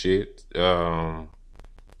new shit.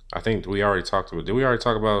 I think we already talked about. Did we already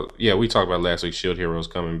talk about? Yeah, we talked about last week. Shield Heroes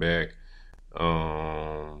coming back.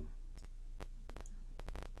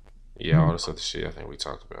 Yeah, all this other shit I think we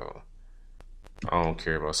talked about. I don't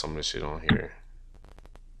care about some of this shit on here.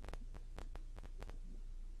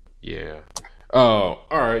 Yeah. Oh,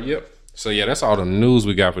 all right. Yep. So yeah, that's all the news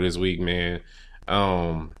we got for this week, man.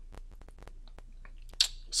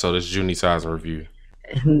 So this Junie Tyson review.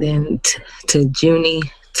 And then to Junie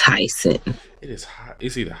Tyson. It is hot.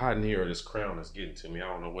 It's either hot in here or this crown is getting to me. I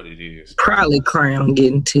don't know what it is. Probably crown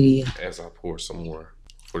getting to you. As I pour some more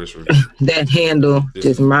for this review. That handle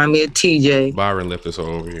just remind me of TJ. Byron left this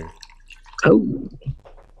over here. Oh.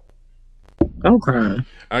 I'm crying.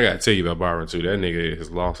 I gotta tell you about Byron too. That nigga has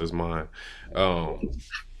lost his mind. But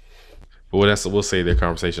we'll save that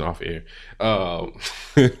conversation off air.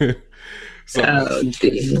 So,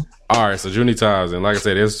 all right, so Junie Tyson, like I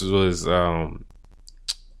said, this was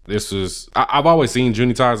I've always seen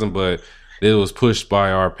Junie Tyson, but it was pushed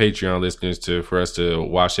by our Patreon listeners for us to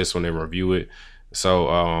watch this when they review it. So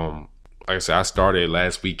like I said, I started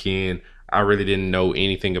last weekend. I really didn't know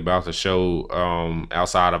anything about the show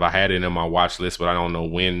outside of I had it in my watch list, but I don't know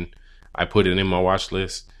when I put it in my watch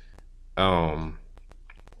list. I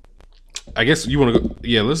guess you want to go,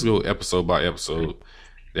 let's go episode by episode.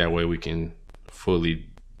 That way we can fully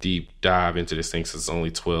deep dive into this thing since it's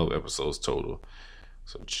only 12 episodes total.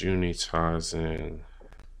 So Junitaisen.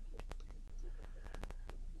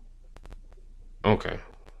 Okay.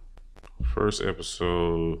 First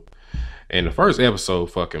episode. And the first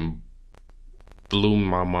episode fucking blew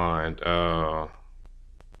my mind.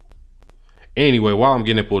 Anyway, while I'm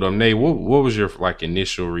getting it pulled up, Nate, what was your like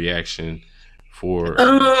initial reaction for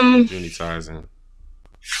Junitaisen?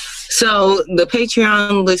 So the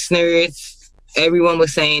Patreon listeners, everyone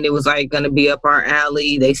was saying it was like going to be up our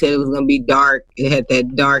alley. They said it was going to be dark. It had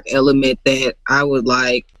that dark element that I would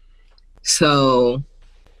like. So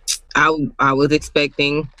I was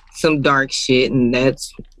expecting some dark shit, and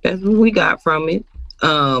that's what we got from it.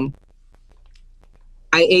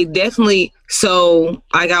 It definitely, so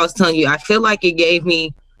like I was telling you, I feel like it gave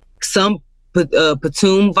me some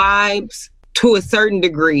Platoon vibes to a certain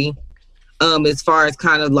degree, as far as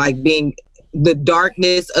kind of like being the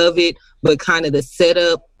darkness of it, but kind of the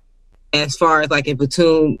setup as far as like in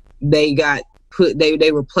Platoon, they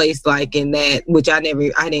were placed like in that, which I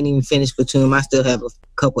didn't even finish Platoon. I still have a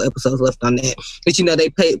couple episodes left on that. But they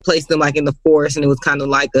placed them like in the forest, and it was kind of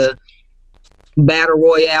like a battle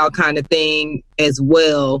royale kind of thing as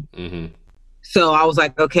well. Mm-hmm. So I was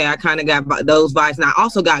like, okay, I kind of got those vibes, and I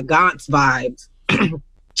also got Gantz vibes.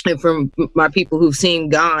 And from my people who've seen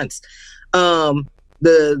Gantz,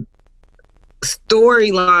 the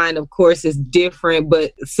storyline, of course, is different,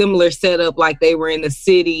 but similar setup. Like they were in the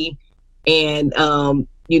city, and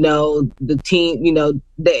the team,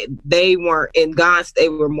 they weren't in Gantz. They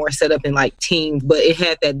were more set up in like teams, but it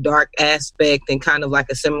had that dark aspect and kind of like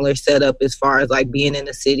a similar setup as far as like being in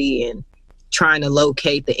the city and trying to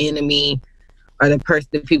locate the enemy or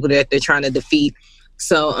the people that they're trying to defeat.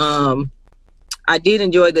 So I did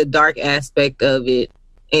enjoy the dark aspect of it,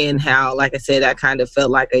 and how, like I said, I kind of felt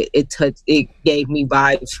like it gave me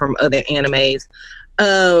vibes from other animes.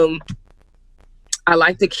 I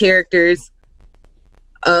like the characters.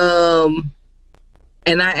 And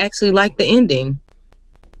I actually liked the ending.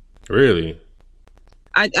 Really?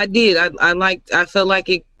 I did. I felt like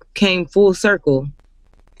it came full circle.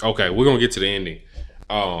 Okay, we're gonna get to the ending.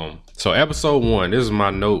 So episode 1, this is my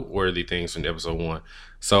noteworthy things from episode 1.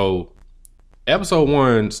 So episode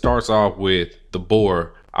 1 starts off with the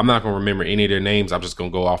boar. I'm not gonna remember any of their names. I'm just gonna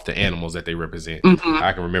go off the animals that they represent. Mm-hmm.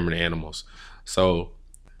 I can remember the animals. So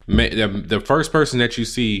the first person that you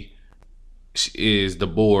see is the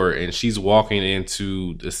boar, and she's walking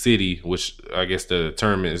into the city, which I guess the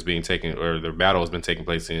tournament is being taken, or the battle has been taking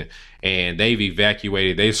place in, and they've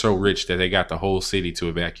evacuated. They're so rich that they got the whole city to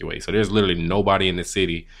evacuate. So there's literally nobody in the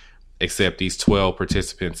city except these 12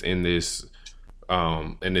 participants in this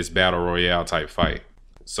battle royale type fight.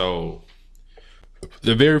 So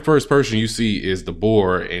the very first person you see is the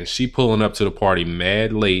boar, and she pulling up to the party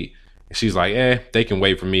mad late. She's like, they can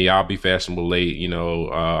wait for me. I'll be fashionable late. I'm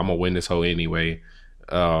going to win this hoe anyway.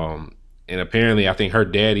 And apparently, I think her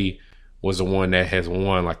daddy was the one that has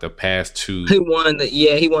won like the past 2. He won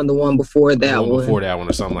the one before that one. Before that one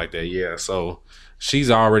or something like that. Yeah. So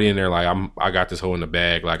she's already in there like, I got this hoe in the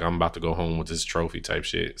bag. Like, I'm about to go home with this trophy type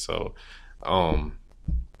shit. So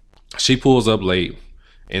she pulls up late.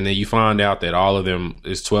 And then you find out that all of them,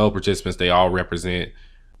 is 12 participants. They all represent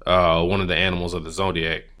one of the animals of the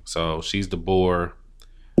zodiac. So she's the boar.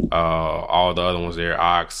 All the other ones there,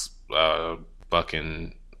 ox,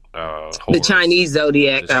 fucking horse. The Chinese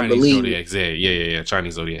zodiac, I believe. Zodiacs, yeah,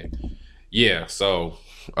 Chinese zodiac. Yeah, so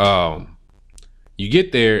you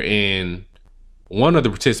get there, and one of the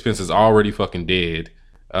participants is already fucking dead.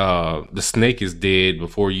 The snake is dead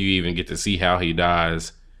before you even get to see how he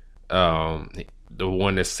dies. The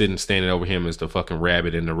one that's standing over him is the fucking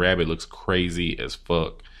rabbit, and the rabbit looks crazy as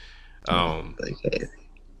fuck. Okay.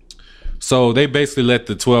 So they basically let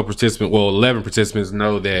the 11 participants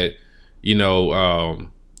know that,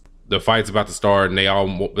 the fight's about to start, and they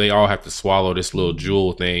all have to swallow this little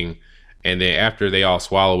jewel thing. And then after they all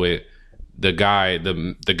swallow it, the guy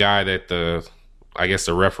that I guess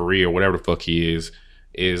the referee or whatever the fuck he is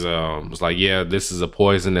was like, yeah, this is a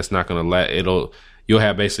poison that's not going to you'll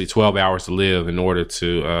have basically 12 hours to live in order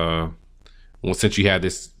to, since you have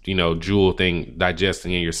this, jewel thing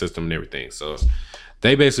digesting in your system and everything. So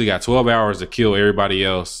they basically got 12 hours to kill everybody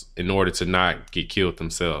else in order to not get killed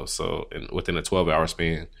themselves. So within a 12-hour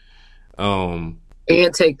span. And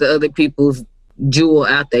take the other people's jewel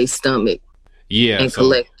out their stomach. Yeah. And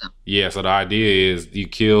collect them. Yeah. So the idea is you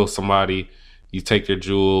kill somebody, you take their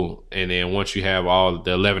jewel, and then once you have all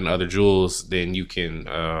the 11 other jewels, then you can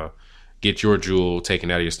get your jewel taken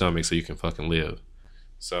out of your stomach so you can fucking live.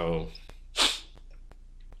 So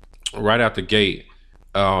right out the gate,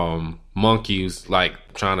 Monkey's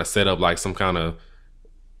like trying to set up like some kind of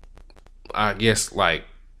I guess like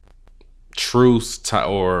truce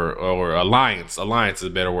or alliance. Alliance is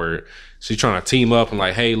a better word. She's trying to team up and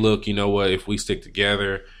like, hey, look, you know what? If we stick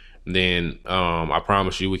together, then I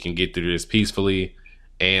promise you we can get through this peacefully.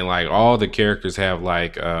 And like all the characters have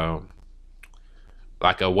like a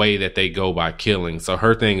way that they go by killing. So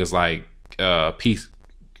her thing is like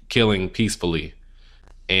killing peacefully.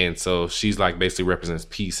 And so she's like basically represents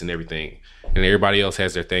peace and everything. And everybody else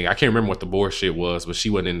has their thing. I can't remember what the board shit was, but she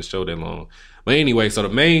wasn't in the show that long. But anyway, so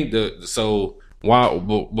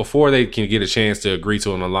before they can get a chance to agree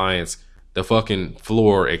to an alliance, the fucking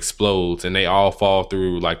floor explodes and they all fall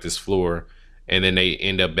through like this floor, and then they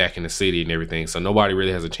end up back in the city and everything. So nobody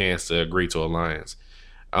really has a chance to agree to alliance.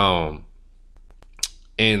 And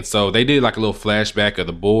so they did like a little flashback of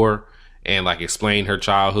the boar and like explained her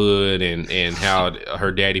childhood and how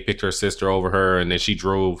her daddy picked her sister over her, and then she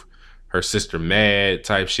drove her sister mad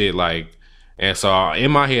type shit. Like, and so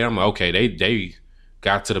in my head, I'm like, okay, they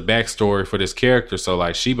got to the backstory for this character. So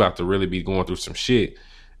like she about to really be going through some shit.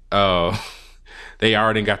 They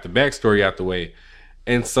already got the backstory out the way.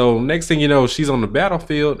 And so next thing you know, she's on the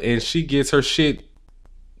battlefield and she gets her shit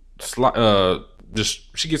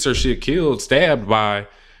she gets her shit killed, stabbed by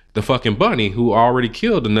the fucking bunny who already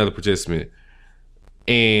killed another participant.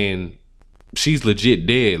 And she's legit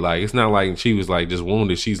dead. Like, it's not like she was like just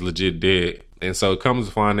wounded, she's legit dead. And so it comes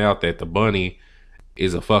to find out that the bunny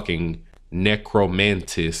is a fucking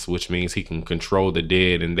necromantis, which means he can control the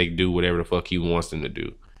dead and they do whatever the fuck he wants them to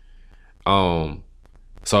do.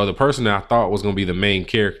 So the person that I thought was gonna be the main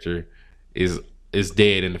character is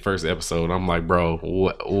dead in the first episode. I'm like, bro,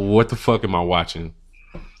 what the fuck am I watching?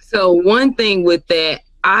 So one thing with that,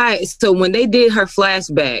 so when they did her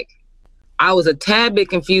flashback, I was a tad bit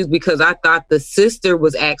confused because I thought the sister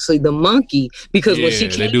was actually the monkey, because when she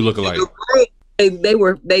came, they do look alike.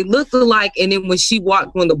 They looked alike, and then when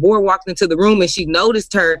the boar walked into the room and she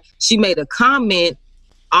noticed her, she made a comment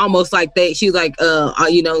almost like she was like,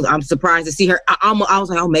 I'm surprised to see her. I was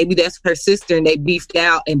like, oh, maybe that's her sister, and they beefed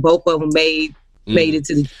out, and both of them made it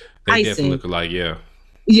to the They definitely look alike, yeah.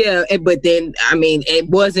 Yeah, but then it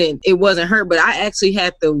wasn't her. But I actually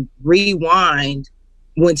had to rewind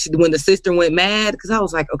when the sister went mad, because I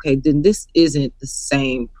was like, okay, then this isn't the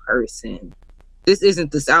same person. This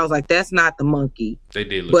isn't this. I was like, that's not the monkey. They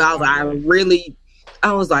did look. But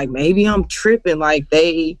I was like, maybe I'm tripping. Like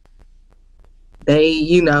they,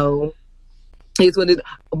 it's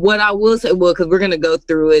what I will say. Well, because we're gonna go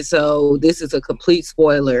through it, so this is a complete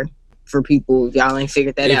spoiler for people. Y'all ain't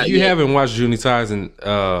figured that out. If you haven't watched Juni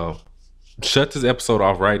Taisen, shut this episode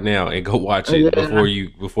off right now and go watch it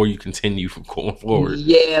before you continue from going forward.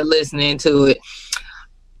 Yeah, listening to it.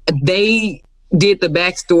 They did the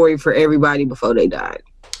backstory for everybody before they died.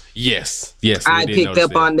 Yes. I picked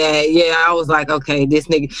up on that. Yeah, I was like, okay, this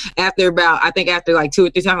nigga. After like 2 or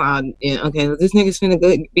 3 times, okay, this nigga's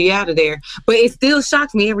finna be out of there. But it still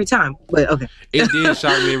shocks me every time. But okay, it did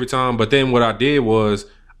shock me every time. But then what I did was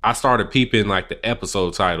I started peeping like the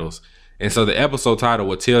episode titles, and so the episode title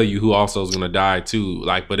would tell you who also is gonna die too.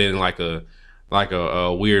 Like, but in like a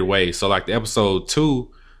weird way. So like the episode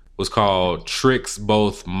 2 was called Tricks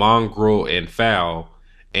Both Mongrel and Fowl,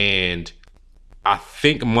 and I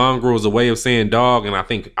think mongrel is a way of saying dog, and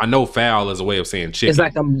I know fowl is a way of saying chicken. It's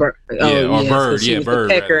like a bird. Bird. So bird.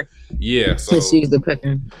 Pecker. Yeah, so she's the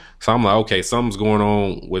pecker. So I'm like, okay, something's going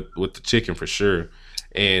on with the chicken for sure.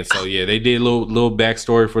 And so yeah, they did a little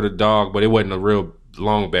backstory for the dog, but it wasn't a real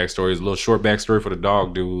long backstory. It was a little short backstory for the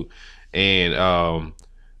dog dude, and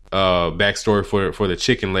backstory for the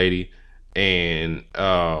chicken lady, and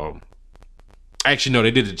actually no,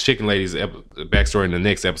 they did the chicken lady's backstory in the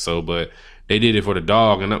next episode, but they did it for the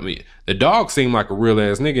dog. And the dog seemed like a real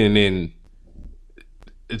ass nigga, and then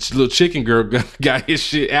it's little chicken girl got his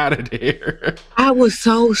shit out of there. I was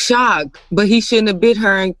so shocked, but he shouldn't have bit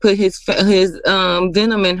her and put his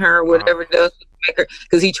venom in her or whatever it does to make her,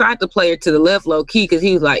 because he tried to play her to the left low key, because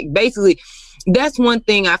he was like, basically, that's one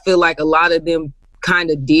thing I feel like a lot of them kind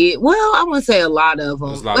of did. Well, I wouldn't say a lot of them.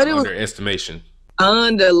 It was a lot of underestimation.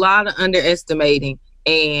 A lot of underestimating,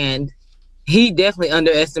 and he definitely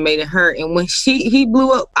underestimated her. And when he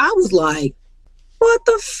blew up, I was like, what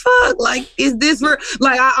the fuck? Like, is this real?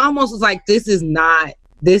 Like, I almost was like, this is not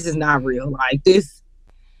real. Like, this,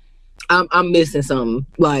 I'm missing something.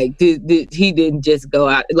 Like, he didn't just go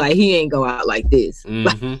out. Like, he ain't go out like this.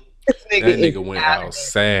 Mm-hmm. Like, that nigga went out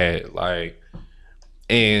sad. Like,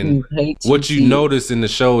 and what you notice in the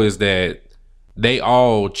show is that they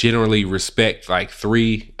all generally respect like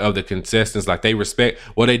 3 of the contestants. Like, they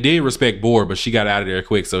did respect Boar, but she got out of there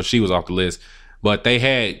quick, so she was off the list. But they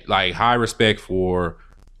had like high respect for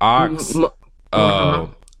Ox,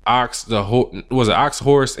 Ox, was it Ox,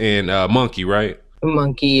 Horse, and Monkey, right?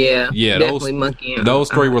 Monkey, yeah. Yeah, definitely Monkey. Those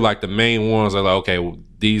three were like the main ones. Are like, okay, well,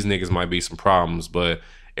 these niggas might be some problems, but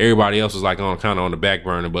everybody else was like kind of on the back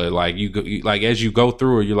burner. But like you like as you go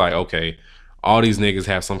through it, you're like, okay, all these niggas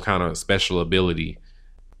have some kind of special ability.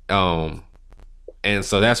 And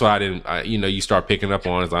so that's why you start picking up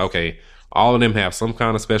on. It's like, okay, all of them have some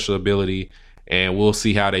kind of special ability, and we'll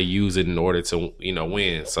see how they use it in order to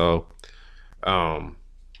win. So,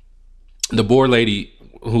 the board lady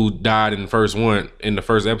who died in the first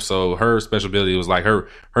episode, her special ability was like her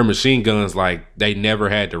machine guns, like they never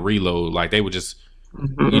had to reload. Like they would just,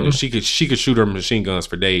 she could shoot her machine guns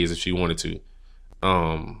for days if she wanted to.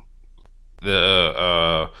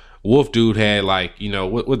 The wolf dude had like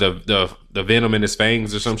with the venom in his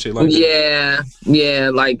fangs or some shit like that.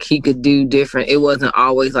 Yeah, like he could do different. It wasn't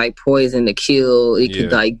always like poison to kill. It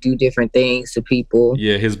could like do different things to people.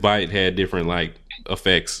 Yeah, his bite had different like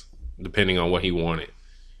effects depending on what he wanted.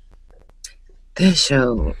 That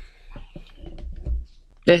show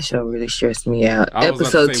really stressed me out.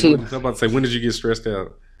 Episode 2. I was about to say, when did you get stressed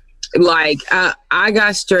out? Like I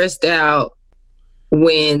got stressed out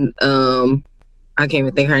when I can't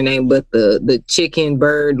even think her name, but the chicken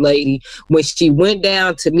bird lady, when she went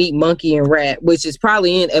down to meet Monkey and Rat, which is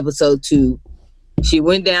probably in episode 2. She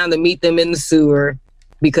went down to meet them in the sewer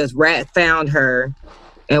because Rat found her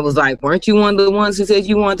and was like, weren't you one of the ones who said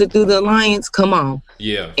you wanted to do the alliance? Come on.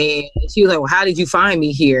 Yeah. And she was like, well, how did you find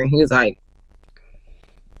me here? And he was like,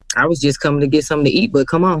 I was just coming to get something to eat, but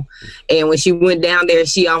come on. And when she went down there,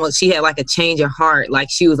 she had like a change of heart. Like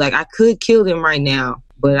she was like, I could kill them right now,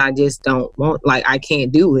 but I just don't want, like, I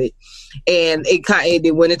can't do it. And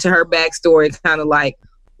it went into her backstory, kind of like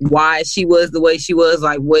why she was the way she was,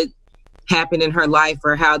 like what happened in her life,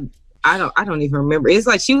 or how, I don't even remember. It's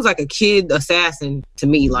like she was like a kid assassin to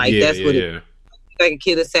me. Like like a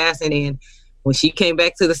kid assassin. And when she came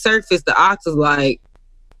back to the surface, the Ox was like,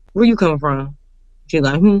 where you coming from? She's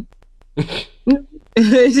like,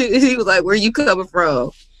 she was like, where you coming from?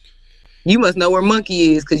 You must know where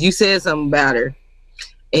Monkey is because you said something about her.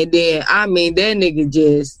 And then, I mean, that nigga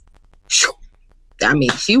just,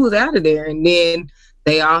 she was out of there. And then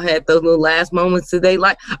they all had those little last moments that they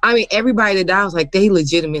like. I mean, everybody that died was like, they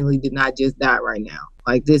legitimately did not just die right now.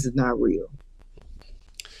 Like, this is not real.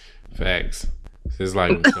 Facts. It's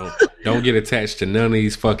like, don't get attached to none of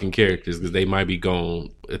these fucking characters because they might be gone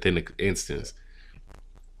within an instance.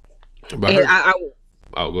 But I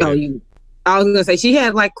was gonna say she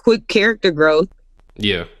had like quick character growth.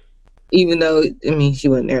 Yeah. Even though she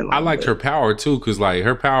wasn't there long. I liked her power too, because like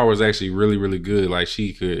her power was actually really, really good. Like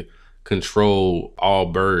she could control all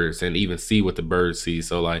birds and even see what the birds see.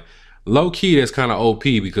 So like low key, that's kind of OP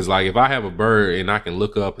because like if I have a bird and I can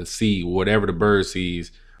look up and see whatever the bird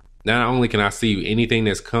sees, not only can I see anything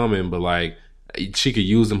that's coming, but like she could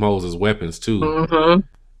use them hoes as weapons too. Mm-hmm.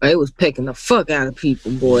 It was pecking the fuck out of people,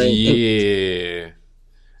 boy. Yeah.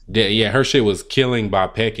 Her shit was killing by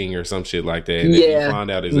pecking or some shit like that. And then you find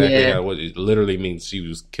out exactly what it literally means. She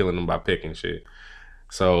was killing them by pecking shit.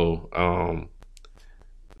 So,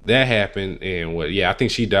 that happened. And I think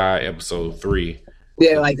she died episode 3.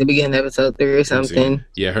 Yeah, like the beginning of episode 3 or something.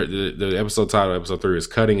 Yeah, the episode title, episode 3 is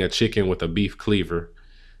Cutting a Chicken with a Beef Cleaver.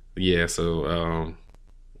 Yeah, so,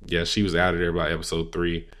 she was out of there by episode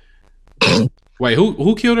 3. Wait,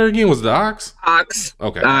 who killed her again? Was it the Ox? Ox.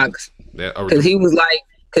 Okay. Ox. Because he was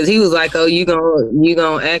like, oh, you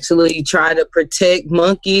gonna actually try to protect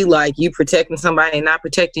Monkey, like you protecting somebody and not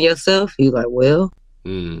protecting yourself? He's like, well,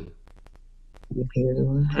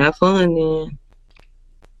 have fun then.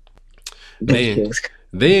 Man,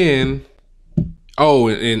 then,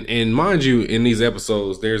 and mind you, in these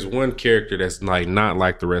episodes, there's one character that's like not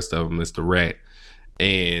like the rest of them. It's the Rat,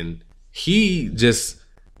 and he just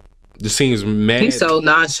seems mad. He's so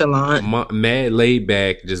nonchalant, mad, laid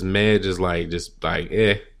back, just mad, just like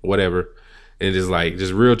whatever, and just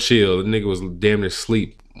real chill. The nigga was damn near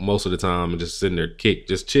asleep most of the time and just sitting there,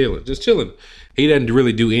 just chilling. He doesn't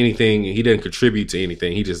really do anything. He doesn't contribute to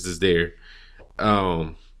anything. He just is there.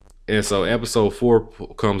 And so episode 4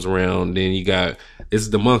 comes around. Then you got, this is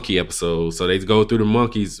the monkey episode. So they go through the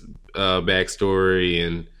monkey's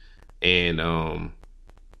backstory and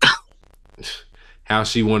how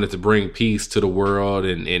she wanted to bring peace to the world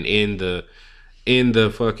and end the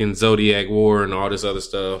fucking Zodiac War and all this other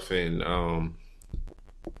stuff. And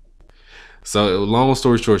so long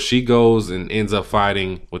story short, she goes and ends up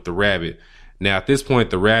fighting with the rabbit. Now at this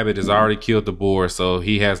point, the rabbit has already killed the boar, so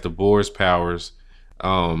he has the boar's powers.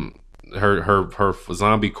 Her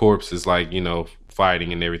zombie corpse is like,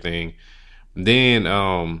 fighting and everything. Then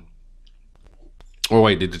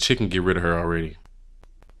did the chicken get rid of her already?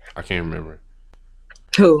 I can't remember.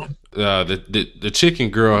 Who? The chicken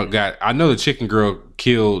girl got. I know the chicken girl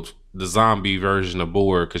killed the zombie version of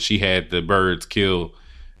Boar because she had the birds kill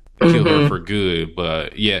her for good.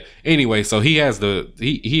 But yeah. Anyway, so he has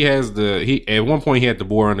he at one point he had the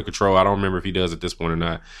Boar under control. I don't remember if he does at this point or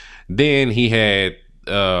not. Then he had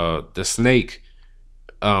the snake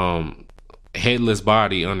headless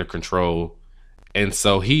body under control, and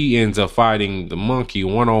so he ends up fighting the monkey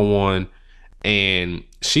 1-on-1, and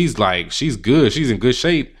she's good, she's in good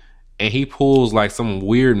shape, and he pulls like some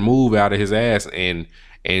weird move out of his ass and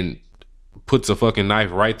puts a fucking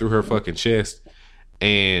knife right through her fucking chest,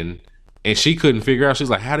 and she couldn't figure out. She's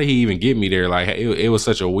like, how did he even get me there? Like it was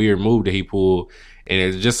such a weird move that he pulled, and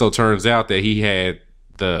it just so turns out that he had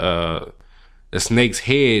the snake's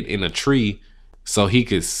head in a tree, so he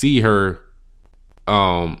could see her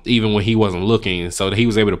even when he wasn't looking, so that he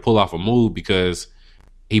was able to pull off a move because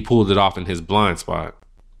he pulled it off in his blind spot.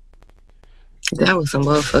 That was some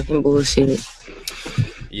motherfucking bullshit.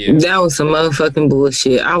 Yeah, that was some motherfucking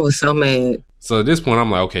bullshit. I was so mad. So at this point, I'm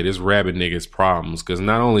like, okay, this rabbit nigga's problems, because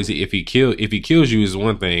not only is he, if he kills you is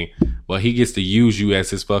one thing, but he gets to use you as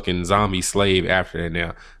his fucking zombie slave after that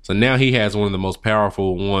now. So now he has one of the most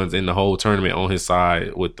powerful ones in the whole tournament on his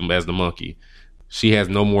side with them as the monkey. She has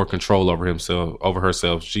no more control over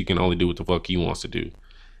herself. She can only do what the fuck he wants to do.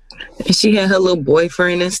 And she had her little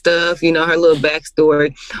boyfriend and stuff, you know, her little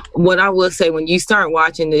backstory. What I will say, when you start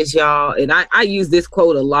watching this, y'all, and I use this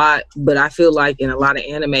quote a lot, but I feel like in a lot of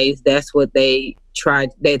animes, that's what they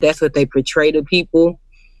that's what they portray to people.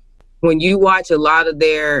 When you watch a lot of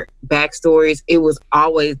their backstories, it was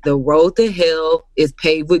always the road to hell is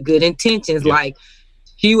paved with good intentions. Yeah. Like,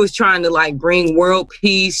 he was trying to like bring world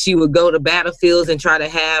peace. She would go to battlefields and try to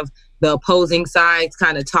have the opposing sides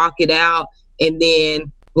kind of talk it out. And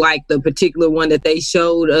then like the particular one that they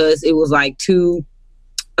showed us, it was like two,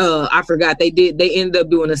 I forgot, they ended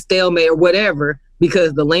up doing a stalemate or whatever,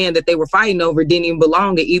 because the land that they were fighting over didn't even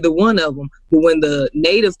belong to either one of them. But when the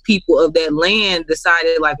native people of that land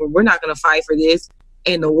decided like, well, we're not going to fight for this,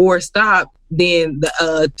 and the war stopped, then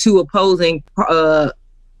the two opposing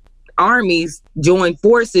armies joined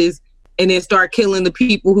forces and then start killing the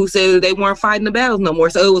people who said that they weren't fighting the battles no more.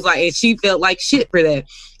 So it was like, and she felt like shit for that.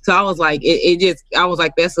 So I was like, I was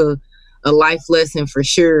like, that's a life lesson for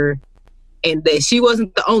sure. And that she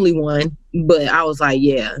wasn't the only one, but I was like,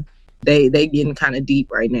 yeah, they getting kind of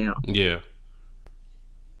deep right now. Yeah.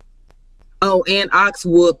 Oh, and Ox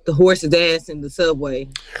whooped the horse's ass in the subway.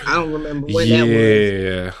 I don't remember when that was.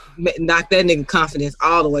 Yeah. Knocked that nigga confidence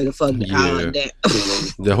all the way to fuck out.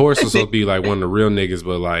 The horse was supposed to be like one of the real niggas,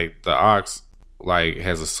 but like the Ox like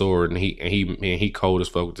has a sword, and he cold as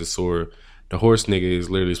fuck with this sword. The horse nigga is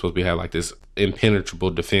literally supposed to have like this impenetrable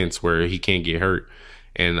defense where he can't get hurt,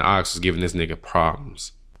 and the Ox was giving this nigga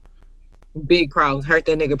problems. Big problems. Hurt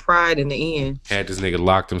that nigga pride in the end. Had this nigga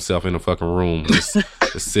locked himself in a fucking room, just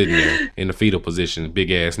sitting there in the fetal position.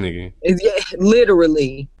 Big ass nigga. Yeah,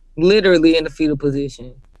 literally in the fetal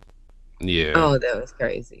position. Yeah. Oh, that was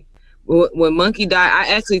crazy. When Monkey died,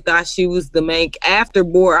 I actually thought she was the main. After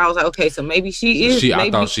Boar, I was like, okay, so maybe she is.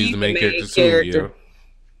 I thought she's the main character too. Yeah.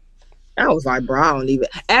 I was like, bro, I don't even.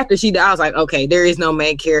 After she died, I was like, okay, there is no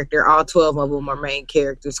main character. All 12 of them are main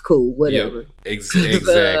characters. Cool, whatever. Yeah,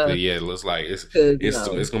 exactly. Yeah, it looks like it's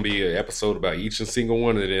gonna be an episode about each and single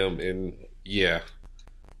one of them, and yeah,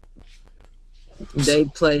 they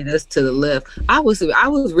played us to the left. I was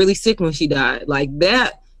really sick when she died. Like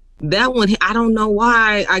that one. I don't know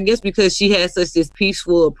why. I guess because she had such this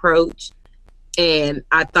peaceful approach. And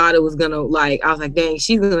I thought it was gonna I was like, dang,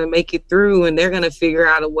 she's gonna make it through, and they're gonna figure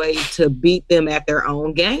out a way to beat them at their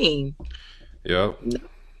own game. Yep.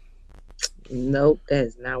 Nope, that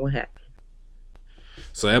is not what happened.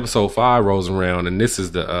 So episode 5 rolls around, and this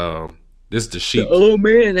is the sheep. The old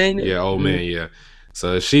man, ain't it? Yeah, old man. Yeah.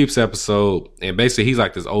 So the sheep's episode, and basically he's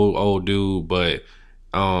like this old dude, but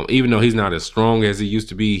even though he's not as strong as he used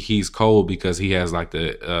to be, he's cold because he has like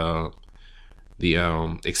the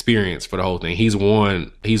experience for the whole thing. He's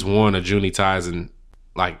won a Juni Taisen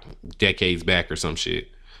like decades back or some shit.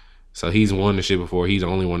 So he's won the shit before. He's the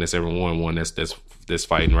only one that's ever won one that's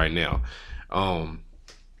fighting right now. And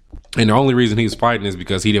the only reason he's fighting is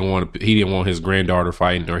because he didn't want his granddaughter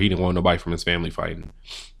fighting, or he didn't want nobody from his family fighting.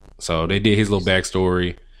 So they did his little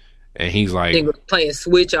backstory, and he's like, they were playing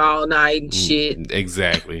Switch all night and shit.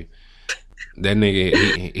 Exactly. That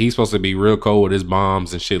nigga, he's supposed to be real cold with his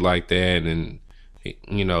bombs and shit like that, and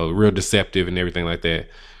you know, real deceptive and everything like that.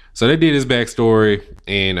 So they did his backstory,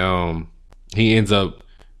 and he ends up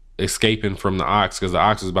escaping from the Ox because the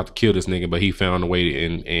Ox was about to kill this nigga, but he found a way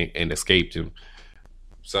and escaped him.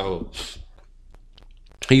 So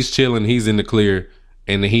He's chilling. He's in the clear,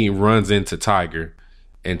 and then he runs into Tiger,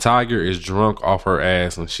 and Tiger is drunk off her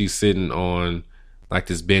ass, and she's sitting on like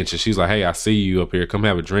this bench, and she's like, "Hey, I see you up here. Come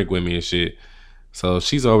have a drink with me and shit." So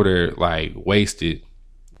she's over there like wasted,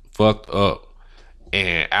 fucked up,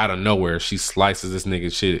 and out of nowhere she slices this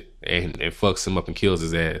nigga shit and fucks him up and kills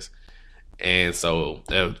his ass. And so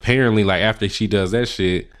apparently, like after she does that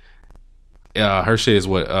shit, her shit is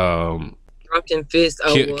what drunken fist.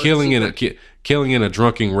 Killing in a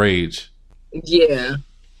drunken rage. Yeah.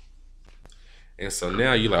 And so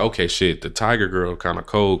now you're like, okay, shit, the Tiger girl kind of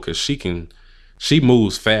cold because she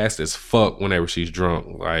moves fast as fuck whenever she's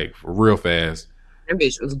drunk, like real fast. That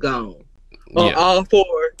bitch was gone. On all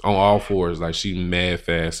fours. On all fours, like she mad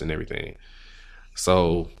fast and everything.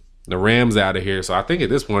 So the Rams out of here. So I think at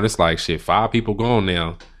this point it's like shit, 5 people gone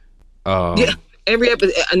now. Yeah, every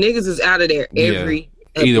episode, niggas is out of there every.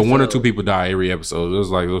 Episode. Either 1 or 2 people die every episode. It was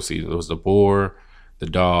like, let's see, it was the boar, the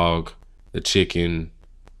dog, the chicken,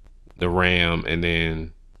 the ram, and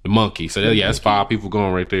then the monkey. So yeah, that's 5 people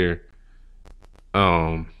going right there.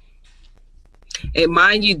 And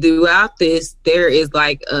mind you, throughout this, there is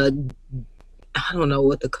like I don't know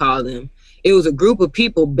what to call them. It was a group of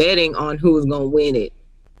people betting on who was gonna win it.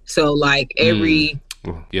 So like every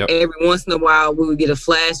once in a while we would get a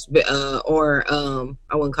flash or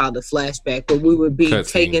I wouldn't call it a flashback, but we would be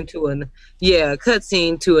taken to a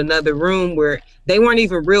cutscene to another room where they weren't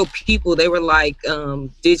even real people. They were like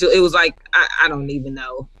digital. It was like I don't even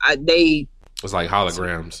know. It was like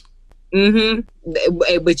holograms.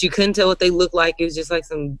 But you couldn't tell what they looked like. It was just like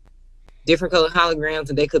some different colored holograms,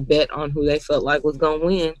 and they could bet on who they felt like was gonna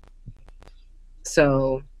win.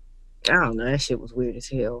 So I don't know. That shit was weird as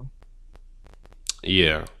hell.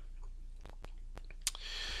 Yeah.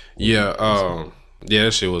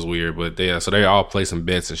 That shit was weird, but so they all play some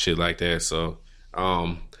bets and shit like that. So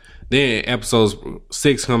then episode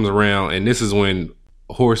 6 comes around, and this is when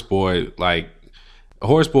Horseboy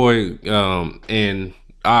and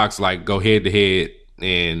Ox like go head to head,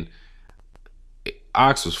 and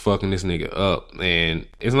Ox was fucking this nigga up, and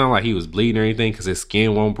it's not like he was bleeding or anything because his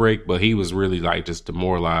skin won't break, but he was really like just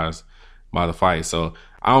demoralized by the fight. So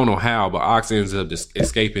I don't know how, but Ox ends up just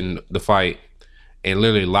escaping the fight and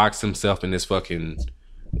literally locks himself in this fucking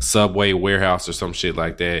Subway warehouse or some shit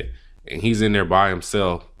like that, and he's in there by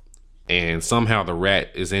himself, and somehow the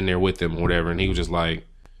rat is in there with him or whatever, and he was just like,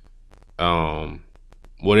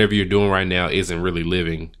 whatever you're doing right now isn't really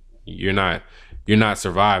living. You're not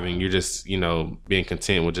surviving. You're just, being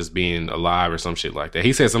content with just being alive or some shit like that.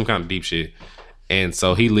 He said some kind of deep shit. And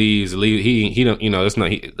so he leaves. He don't, it's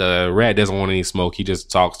not, the rat doesn't want any smoke. He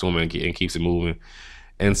just talks to him and keeps it moving.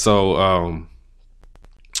 And so,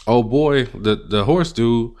 oh boy, the horse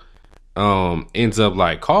dude, ends up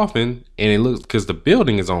like coughing, and it looks, cause the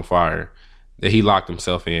building is on fire that he locked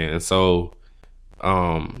himself in. And so,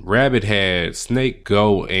 Rabbit had Snake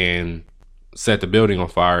go and set the building on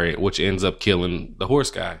fire, which ends up killing the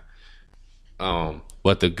horse guy.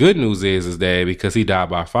 But the good news is that because he died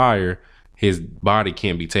by fire, his body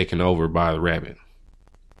can't be taken over by the rabbit.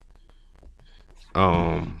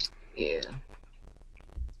 Yeah.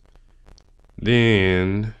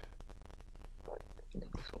 Then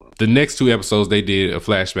the next 2 episodes they did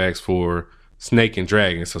flashbacks for Snake and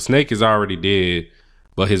Dragon. So Snake is already dead,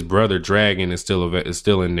 but his brother Dragon is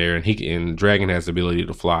still in there, and Dragon has the ability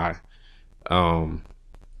to fly.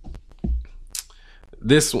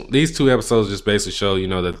 These 2 episodes just basically show,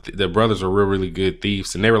 that the brothers were really good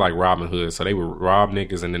thieves, and they were like Robin Hood. So they would rob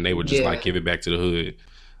niggas, and then they would just like give it back to the hood,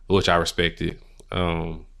 which I respected.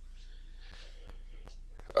 I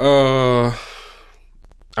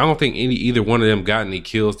don't think either one of them got any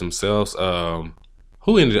kills themselves.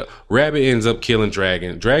 Rabbit ends up killing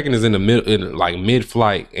Dragon. Dragon is in the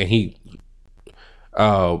mid-flight, and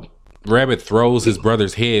Rabbit throws his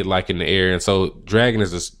brother's head like in the air, and so Dragon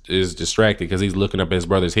is distracted because he's looking up at his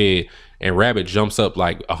brother's head, and Rabbit jumps up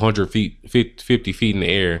like 100 feet, 50 feet in the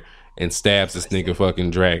air, and stabs this nigga fucking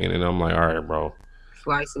Dragon. And I'm like, all right, bro.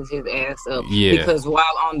 Slices his ass up. Yeah. Because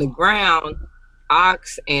while on the ground,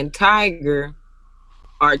 Ox and Tiger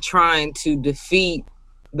are trying to defeat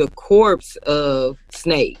the corpse of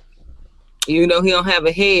Snake. Even though he don't have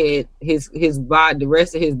a head, his body, the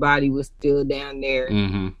rest of his body was still down there,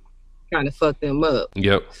 trying to fuck them up.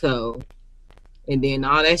 Yep. So, and then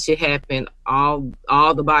all that shit happened. All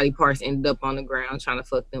the body parts ended up on the ground trying to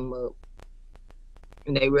fuck them up,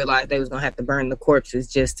 and they realized they was gonna have to burn the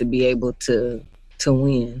corpses just to be able to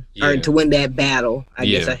win, or to win that battle. I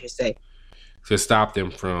guess I should say, to stop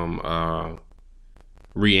them from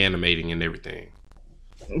reanimating and everything.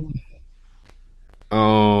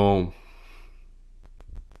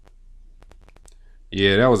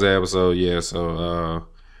 Yeah, that was the episode. Yeah, so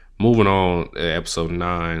moving on, episode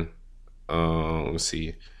 9. Let's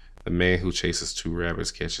see. The man who chases two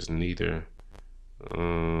rabbits catches neither.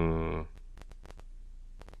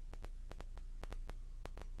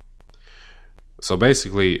 So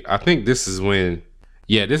basically, I think this is when,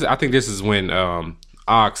 I think this is when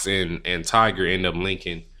Ox and Tiger end up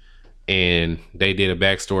linking, and they did a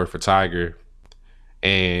backstory for Tiger.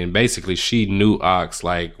 And basically, she knew Ox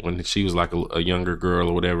like when she was like a younger girl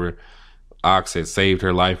or whatever. Ox had saved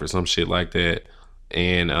her life or some shit like that,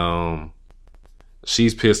 and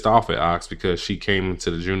she's pissed off at Ox because she came into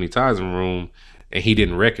the Junitizing room and he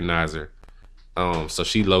didn't recognize her. So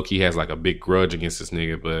she low key has like a big grudge against this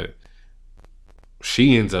nigga, but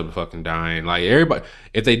she ends up fucking dying. Like everybody,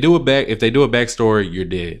 if they do a backstory, you're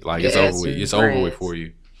dead. Like it's over with. It's over with for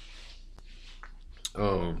you.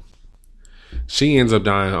 She ends up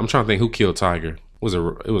dying. I'm trying to think who killed Tiger.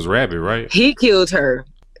 It was Rabbit, right? He killed her.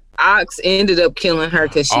 Ox ended up killing her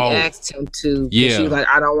because she asked him to. Yeah, she was like,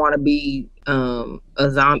 I don't want to be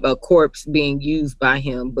a corpse being used by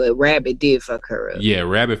him. But Rabbit did fuck her up. Yeah,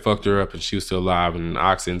 Rabbit fucked her up and she was still alive, and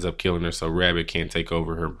Ox ends up killing her, so Rabbit can't take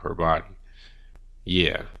over her body.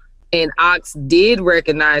 Yeah. And Ox did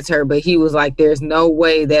recognize her, but he was like, there's no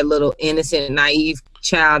way that little innocent, naive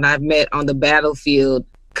child I've met on the battlefield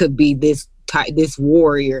could be this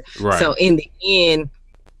warrior. Right. So in the end,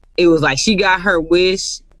 it was like she got her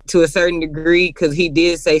wish to a certain degree because he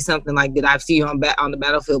did say something like, did I see you on the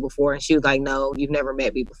battlefield before? And she was like, no, you've never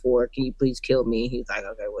met me before. Can you please kill me? He was like,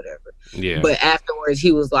 okay, whatever. Yeah. But afterwards,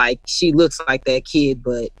 he was like, she looks like that kid,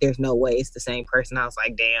 but there's no way it's the same person. I was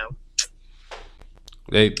like, damn.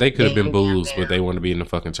 They could have been bulls, but they want to be in the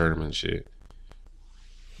fucking tournament and shit.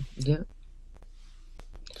 Yep.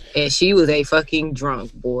 And she was a fucking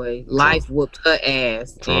drunk, boy. Life whooped her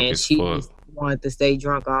ass. Drunk and as she fuck. Wanted to stay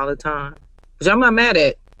drunk all the time. Which I'm not mad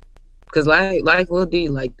at. Because life will do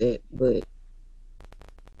like that. But,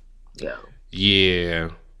 yeah. Yeah.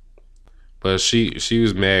 But she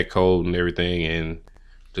was mad cold and everything. And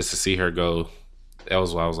just to see her go, that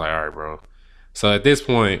was why I was like, all right, bro. So at this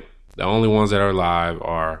point, the only ones that are alive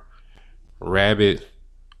are Rabbit,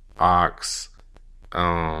 Ox,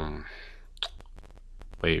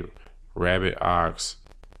 Rabbit, Ox,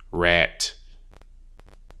 Rat.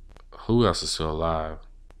 Who else is still alive?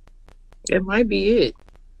 It might be it.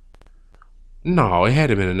 No, it had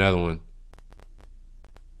to been another one.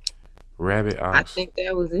 Rabbit, Ox. I think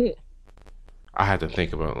that was it. I had to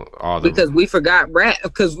think about all the because we forgot Rat.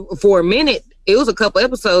 Because for a minute, it was a couple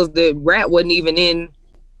episodes that Rat wasn't even in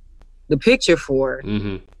the picture for.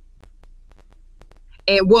 Mm-hmm.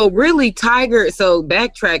 And well, really, Tiger. So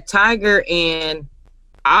backtrack. Tiger and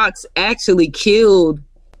Ox actually killed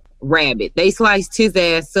Rabbit. They sliced his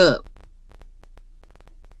ass up,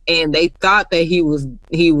 and they thought that he was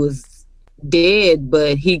dead,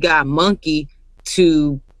 but he got Monkey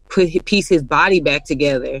to piece his body back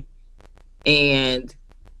together. And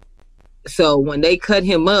so when they cut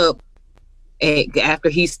him up, after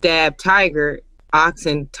he stabbed Tiger, Ox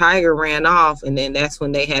and Tiger ran off, and then that's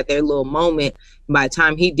when they had their little moment. By the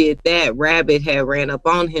time he did that, Rabbit had ran up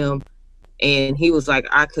on him, and he was like,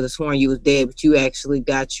 I could have sworn you was dead, but you actually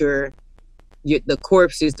got the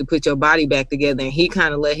corpses to put your body back together. And he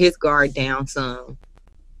kind of let his guard down some.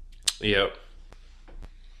 Yep.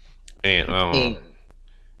 And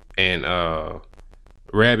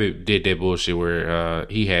Rabbit did that bullshit where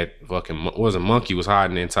he had Monkey was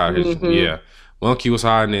hiding inside his Monkey was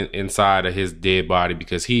hiding inside of his dead body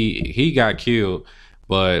because he got killed,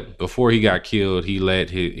 but before he got killed,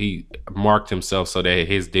 he marked himself so that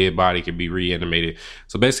his dead body could be reanimated.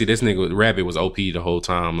 So basically, this nigga Rabbit was OP the whole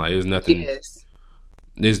time. Like there's nothing. Yes.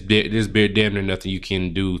 There's damn near nothing you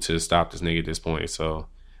can do to stop this nigga at this point. So,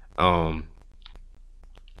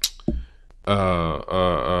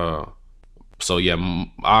 So yeah,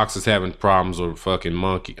 Ox is having problems with fucking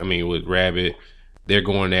with Rabbit. They're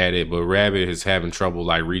going at it, but Rabbit is having trouble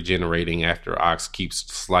like regenerating after Ox keeps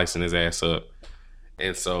slicing his ass up.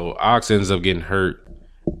 And so Ox ends up getting hurt,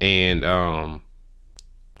 and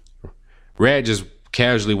Rat just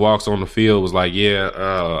casually walks on the field, was like,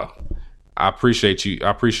 I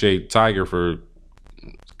appreciate Tiger for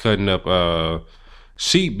cutting up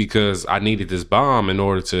sheep because I needed this bomb in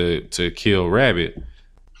order to kill Rabbit.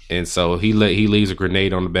 And so he leaves a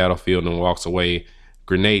grenade on the battlefield and walks away.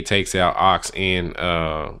 Grenade takes out Ox and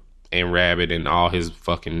Rabbit and all his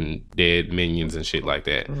fucking dead minions and shit like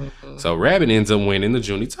that. Mm-hmm. So Rabbit ends up winning the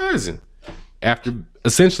Junitizing after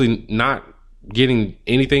essentially not getting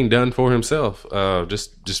anything done for himself.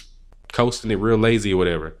 Just coasting it real lazy or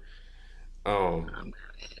whatever.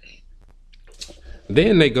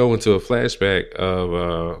 Then they go into a flashback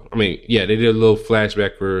of they did a little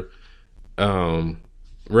flashback for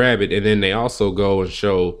Rabbit, and then they also go and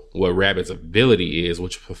show what Rabbit's ability is,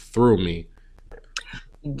 which threw me.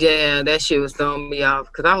 Yeah, that shit was throwing me off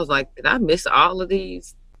because I was like, did I miss all of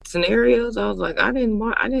these scenarios? I was like, I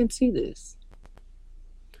didn't see this.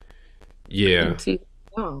 Yeah.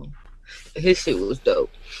 His shit was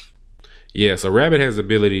dope. Yeah, so Rabbit has the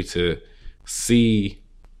ability to see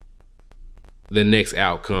the next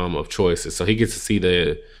outcome of choices. So he gets to see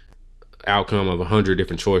the outcome of 100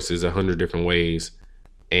 different choices, 100 different ways.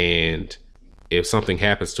 And if something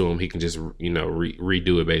happens to him, he can just,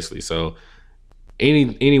 redo it basically. So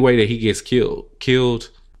any way that he gets killed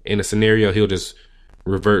in a scenario, he'll just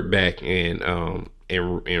revert back and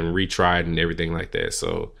retry it and everything like that.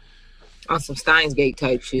 So on some Steins Gate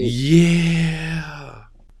type shit. Yeah.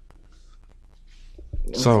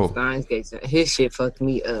 So Steins Gate, his shit fucked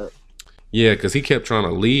me up. Yeah, because he kept trying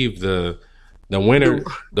to leave the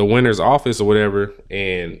winner's office or whatever,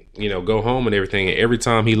 and go home and everything. And every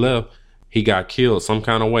time he left, he got killed some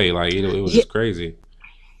kind of way. Like it was just crazy.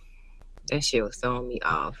 That shit was throwing me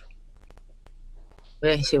off.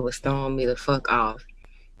 That shit was throwing me the fuck off.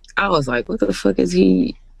 I was like, what the fuck is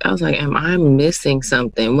he? I was like, am I missing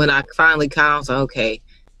something? When I finally caught on, I was like, okay,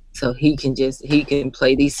 so he can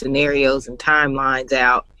play these scenarios and timelines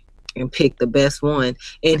out and pick the best one.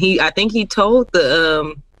 And I think he told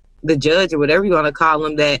the judge or whatever you want to call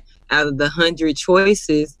him that out of the 100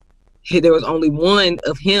 choices, there was only one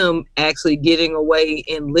of him actually getting away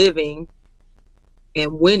and living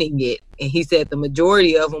and winning it. And he said the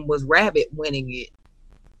majority of them was Rabbit winning it.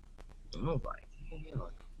 I was like,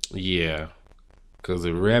 yeah. Because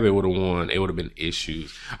if Rabbit would have won, it would have been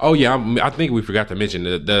issues. Oh yeah, I think we forgot to mention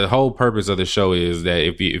the whole purpose of the show is that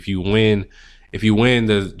if you win the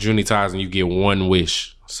Junities and you get one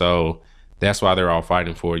wish, so that's why they're all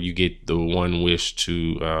fighting for it. You get the one wish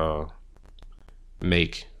to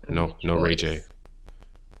make no Ray J.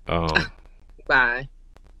 Bye.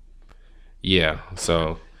 Yeah,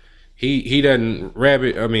 so he doesn't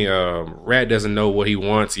Rat doesn't know what he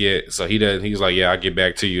wants yet, so he's like, yeah, I'll get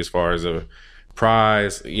back to you as far as a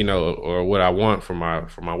prize, or what I want for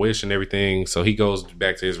my wish and everything. So he goes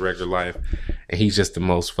back to his regular life, and he's just the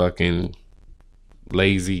most fucking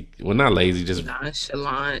lazy. Well, not lazy, just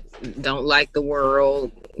nonchalant. Don't like the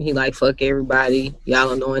world. He like fuck everybody. Y'all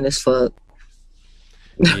annoying as fuck.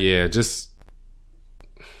 Yeah, just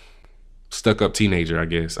stuck up teenager, I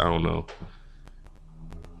guess. I don't know.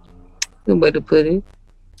 Good way to put it.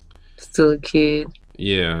 Still a kid.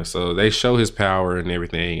 Yeah, so they show his power and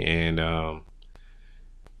everything, and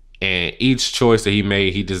each choice that he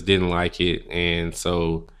made, he just didn't like it, and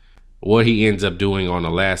so what he ends up doing on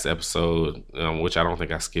the last episode, which I don't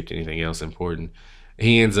think I skipped anything else important,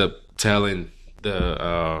 he ends up telling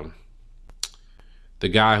the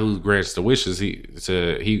guy who grants the wishes he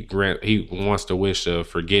wants the wish of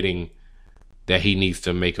forgetting that he needs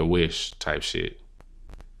to make a wish type shit,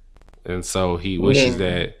 and so he wishes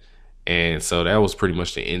that, and so that was pretty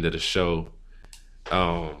much the end of the show.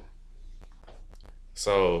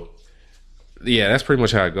 So yeah, that's pretty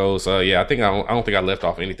much how it goes. Yeah, I don't think I left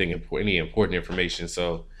off any important information.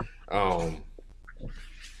 So,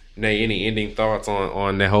 Nay, any ending thoughts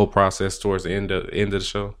on that whole process towards the end of the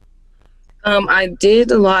show? I did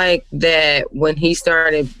like that when he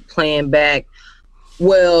started playing back.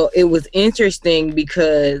 Well, it was interesting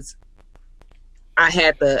because I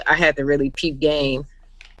had to really peep game.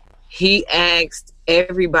 He asked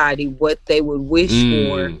everybody what they would wish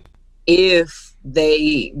for if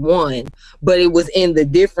they won, but it was in the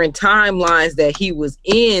different timelines that he was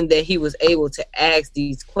in that he was able to ask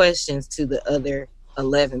these questions to the other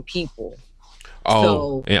 11 people.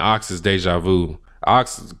 And Ox's deja vu.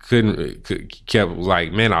 Ox kept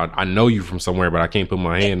like, man, I know you from somewhere, but I can't put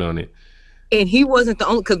my hand on it. And he wasn't the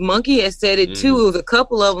only, because Monkey had said it too. It was a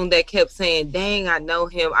couple of them that kept saying, dang, I know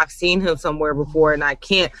him. I've seen him somewhere before and I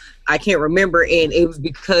can't remember. And it was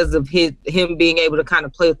because of him being able to kind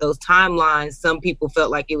of play with those timelines. Some people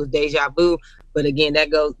felt like it was deja vu. But again,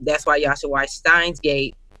 that's why y'all should watch Steins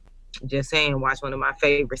Gate. Just saying, watch one of my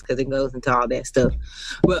favorites because it goes into all that stuff.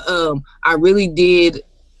 But I really did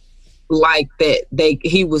like that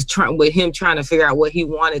he was trying to figure out what he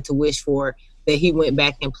wanted to wish for, that he went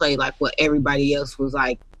back and played like what everybody else was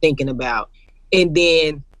like thinking about. And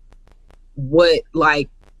then what, like,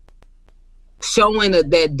 showing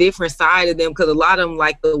that different side of them, because a lot of them,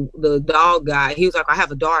 like the dog guy, he was like, I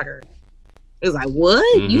have a daughter. It was like,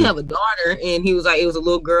 what? You have a daughter? And he was like, it was a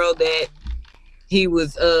little girl that he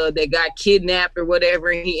was that got kidnapped or whatever,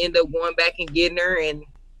 and he ended up going back and getting her, and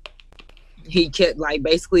he kept like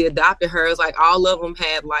basically adopted her. It's like all of them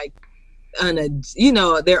had like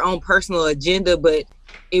their own personal agenda, but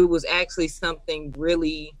it was actually something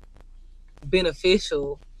really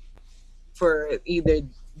beneficial for either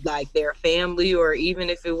like their family or even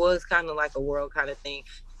if it was kind of like a world kind of thing.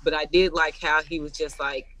 But I did like how he was just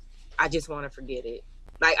like, I just want to forget it.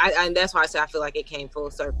 Like and that's why I say I feel like it came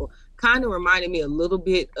full circle. Kind of reminded me a little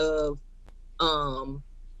bit of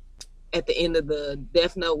at the end of the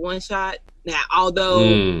Death Note one shot. Now,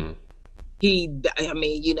 although he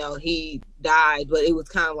died, but it was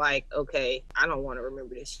kind of like, okay, I don't want to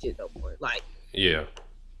remember this shit no more. Like, yeah,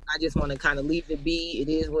 I just want to kind of leave it be. It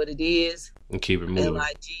is what it is, and keep it moving. And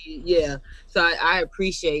like, yeah. So I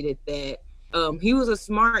appreciated that. He was a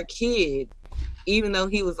smart kid, even though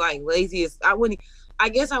he was like lazy as I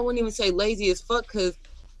guess I wouldn't even say lazy as fuck because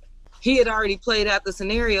he had already played out the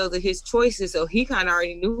scenarios of his choices, so he kind of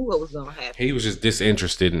already knew what was gonna happen. He was just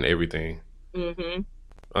disinterested in everything. Mm-hmm.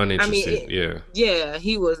 Uninterested. Yeah,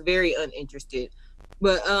 he was very uninterested.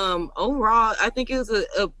 But overall, I think it was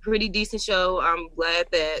a pretty decent show. I'm glad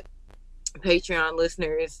that Patreon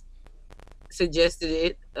listeners suggested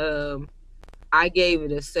it. I gave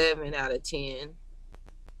it a 7 out of 10.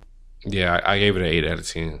 Yeah, I gave it an 8 out of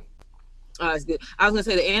 10. Oh, it's good. I was gonna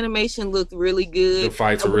say the animation looked really good. The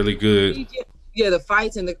fights were really good. Yeah, the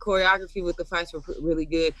fights and the choreography with the fights were really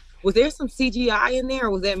good. Was there some CGI in there,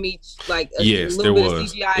 or was that me like? Yes, there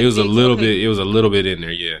was. It was a little bit. It was a little bit in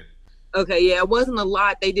there. Yeah. Okay, yeah, it wasn't a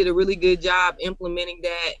lot. They did a really good job implementing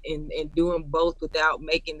that and doing both without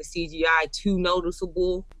making the CGI too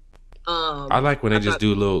noticeable. I like when they just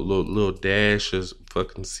do little dashes,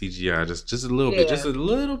 fucking CGI, just a little bit, just a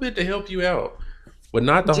little bit to help you out, but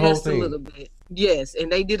not the whole thing. Just a little bit, yes.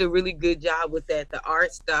 And they did a really good job with that. The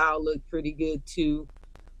art style looked pretty good too.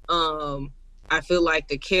 I feel like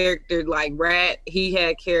the character, like Rat, he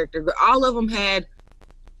had character. All of them had.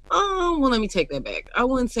 Well, let me take that back. I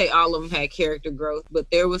wouldn't say all of them had character growth,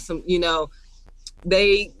 but there was some.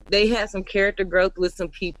 They had some character growth with some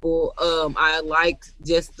people. I liked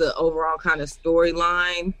just the overall kind of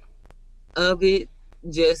storyline of it,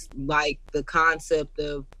 just like the concept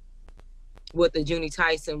of what the Junie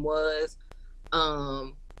Tyson was.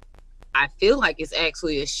 I feel like it's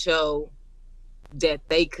actually a show that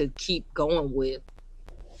they could keep going with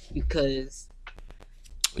because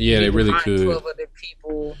they really could. 12 other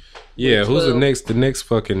people. Yeah, who's the next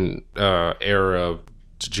fucking era of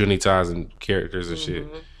Junie Tyson characters and shit?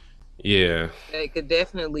 Yeah, they could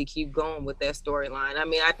definitely keep going with that storyline. I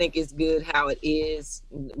mean, I think it's good how it is.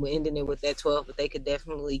 We're ending it with that 12, but they could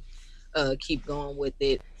definitely keep going with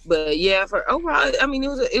it. But yeah, for overall, I mean,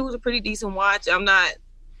 it was a pretty decent watch. I'm not.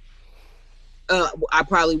 I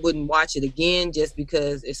probably wouldn't watch it again just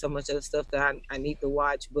because it's so much other stuff that I need to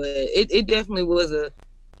watch. But it definitely was a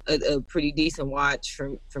pretty decent watch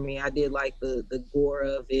for me. I did like the gore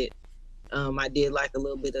of it. I did like a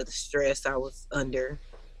little bit of the stress I was under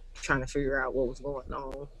trying to figure out what was going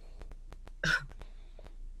on.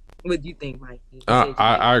 What do you think, Mikey?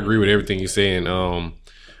 I agree with everything you're saying.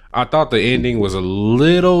 I thought the ending was a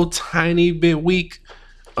little tiny bit weak.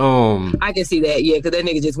 I can see that, yeah, because that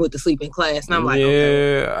nigga just went to sleep in class, and I'm like,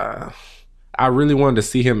 okay. I really wanted to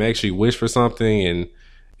see him actually wish for something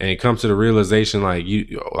and come to the realization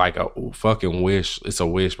like a fucking wish. It's a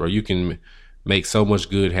wish, bro. You can make so much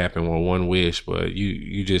good happen with one wish, but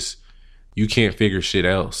you can't figure shit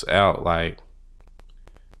else out. Like,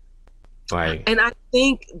 and I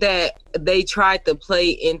think that they tried to play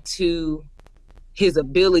into his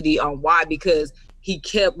ability on why, because he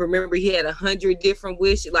kept, remember, he had 100 different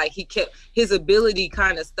wishes. Like, his ability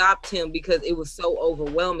kind of stopped him because it was so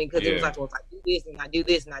overwhelming. Because it was like, well, if I do this and I do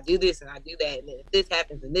this and I do this and I do that, and then if this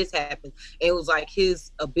happens and this happens, and it was like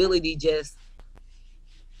his ability just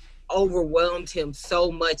overwhelmed him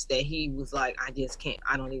so much that he was like, I just can't.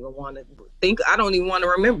 I don't even want to think. I don't even want to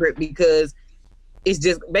remember it because it's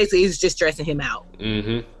just basically it's just stressing him out.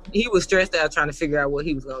 Mm-hmm. He was stressed out trying to figure out what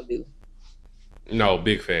he was gonna do. No,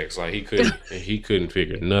 big facts. Like he couldn't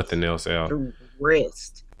figure nothing else out.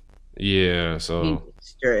 Rest. Yeah, so he was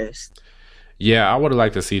stressed. Yeah, I would have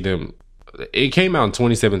liked to see them. It came out in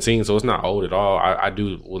 2017, so it's not old at all. I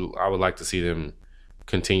would like to see them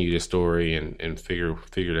continue the story and figure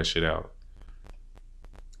that shit out.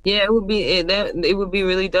 Yeah, it would be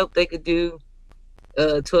really dope. They could do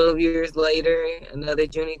 12 years later another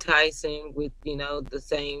Junie Tyson with the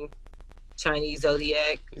same Chinese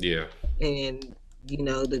Zodiac. Yeah. And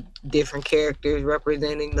the different characters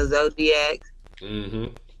representing the Zodiac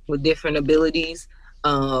with different abilities.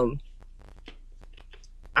 I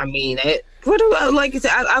mean, like I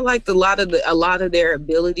said, I liked a lot of their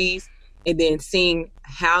abilities, and then seeing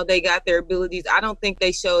how they got their abilities. I don't think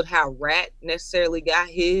they showed how Rat necessarily got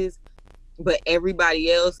his, but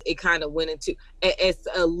everybody else, it kind of went into it's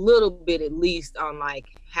a little bit at least on like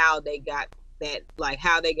how they got that, like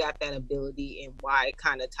how they got that ability and why it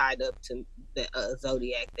kind of tied up to the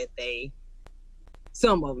Zodiac that they.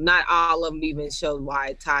 Some of them, not all of them, even showed why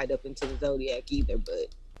it tied up into the Zodiac either.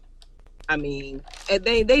 But I mean,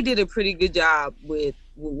 they did a pretty good job with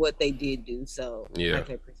what they did do. So yeah, I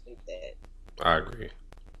can appreciate that. I agree.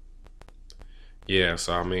 Yeah,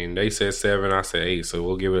 so I mean, they said 7, I said 8, so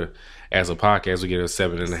we'll give it as a podcast, we get a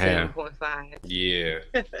 7.5. 7.5. Yeah.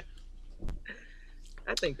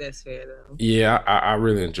 I think that's fair though. Yeah, I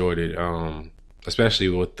really enjoyed it. Especially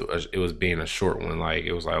with it was being a short one. Like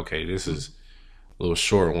it was like, okay, this is a little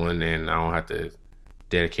short one, and I don't have to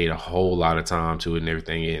dedicate a whole lot of time to it and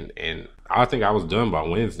everything. And I think I was done by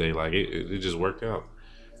Wednesday. Like it just worked out,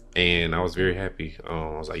 and I was very happy.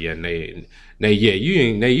 I was like, yeah, Nay, yeah, you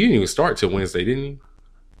didn't even start till Wednesday, didn't you?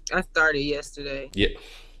 I started yesterday. Yeah.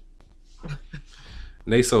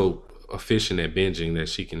 Nay's so efficient at binging that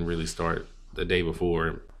she can really start the day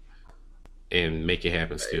before and make it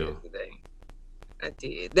happen still. I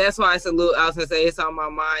did. That's why it's a little, I was going to say, it's on my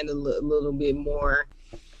mind a little bit more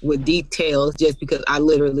with details, just because I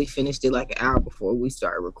literally finished it like an hour before we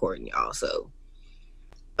started recording, y'all. So,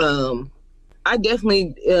 I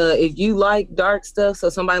definitely, if you like dark stuff, so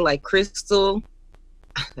somebody like Crystal,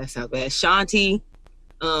 that sounds bad, Shanti,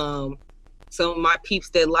 some of my peeps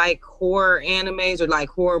that like horror animes or like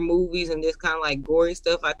horror movies and this kind of like gory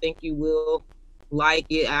stuff, I think you will like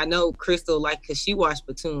it. I know Crystal, like, because she watched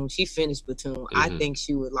Platoon, she finished Platoon. Mm-hmm. I think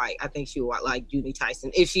she would like Junie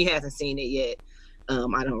Tyson if she hasn't seen it yet.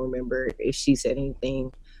 I don't remember if she said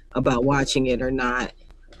anything about watching it or not.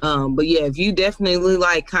 But yeah, if you definitely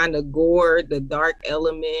like kind of gore, the dark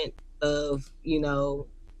element of, you know,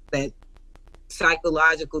 that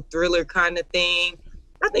psychological thriller kind of thing,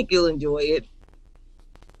 I think you'll enjoy it.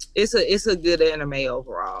 It's a good anime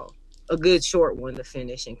overall. A good short one to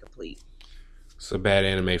finish and complete. It's a bad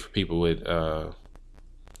anime for people with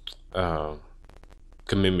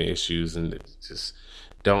commitment issues, and just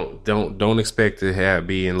don't expect to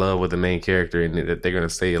be in love with the main character and that they're gonna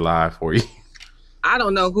stay alive for you. I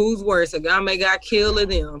don't know who's worse, Agame got killed or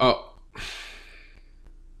them. Oh,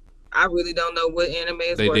 I really don't know what anime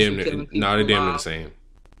is worse. They damn the same.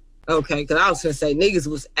 Okay, because I was gonna say niggas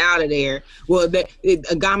was out of there. Well,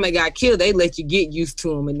 Agame got killed. They let you get used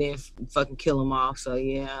to him and then fucking kill him off. So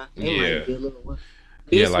yeah, might be a little.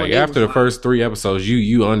 Yeah, like after the first 3 episodes,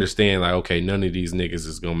 you understand like, okay, none of these niggas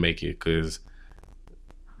is gonna make it because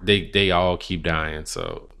they all keep dying.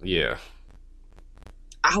 So yeah.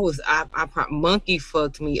 I Monkey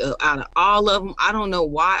fucked me up out of all of them. I don't know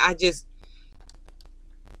why.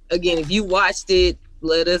 Again, if you watched it,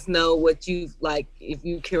 let us know what you like. If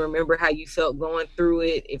you can remember how you felt going through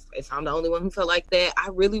it. If I'm the only one who felt like that, I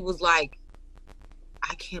really was like,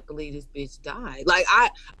 I can't believe this bitch died. Like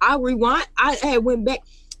I rewind. I had went back.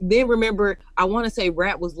 Then remember, I want to say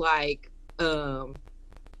Rat was like,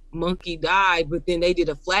 Monkey died, but then they did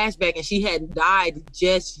a flashback and she hadn't died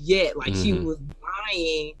just yet. Like she was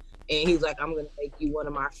dying, and he was like, "I'm gonna make you one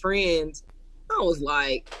of my friends." I was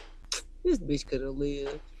like, this bitch could have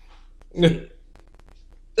lived.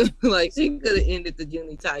 Like she could have ended the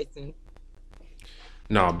Junie Tyson.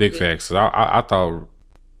 No, big facts. I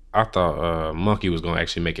thought Monkey was gonna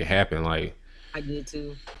actually make it happen. Like I did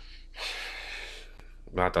too.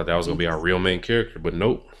 I thought that was gonna be our real main character, but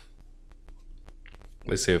nope.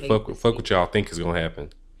 They said fuck what y'all think is gonna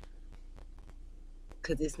happen.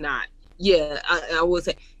 Cause it's not. Yeah, I will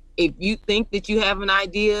say, if you think that you have an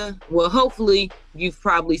idea, well, hopefully you've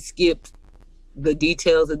probably skipped the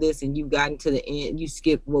details of this and you've gotten to the end. You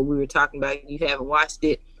skipped what we were talking about. You haven't watched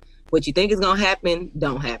it. What you think is gonna happen,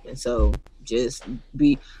 don't happen. So just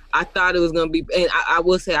I thought it was gonna be, and I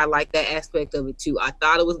will say I like that aspect of it too. I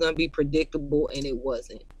thought it was gonna be predictable, and it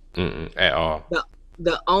wasn't at all.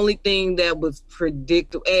 The only thing that was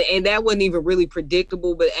predictable, and that wasn't even really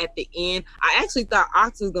predictable, but at the end, I actually thought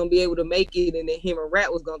Ox was gonna be able to make it, and then him and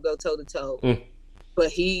Rat was gonna go toe to toe, but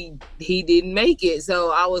he didn't make it. So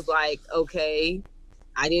I was like, okay,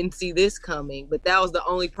 I didn't see this coming. But that was the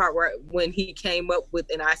only part where when he came up with,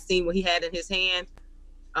 and I seen what he had in his hand,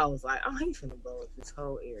 I was like, oh, he's finna blow up this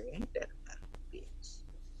whole area. Ain't that about a bitch?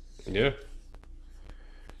 Yeah.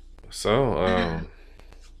 So,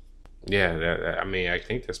 yeah, I mean, I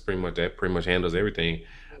think that pretty much handles everything.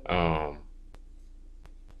 I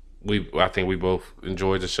think we both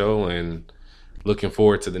enjoyed the show and looking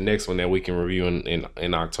forward to the next one that we can review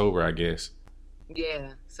in October, I guess.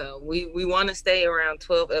 Yeah, so we want to stay around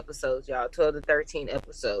 12 episodes, y'all. 12 to 13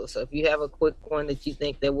 episodes. So if you have a quick one that you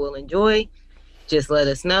think that we'll enjoy, just let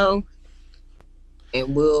us know,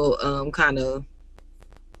 and we'll kind of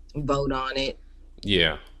vote on it.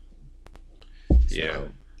 Yeah. So, Yeah.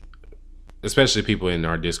 Especially people in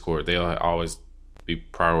our Discord, they'll always be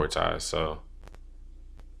prioritized. So,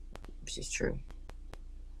 which is true.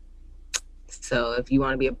 So if you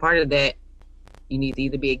want to be a part of that, you need to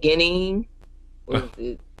either be a Guinea,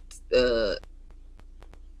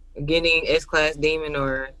 Guinea S-Class Demon,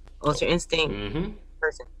 or Ultra Instinct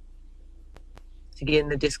person to get in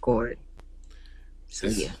the Discord. So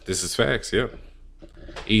this is facts. Yep.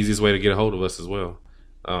 Easiest way to get a hold of us as well.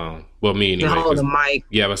 Well, me anyway. Hold the mic.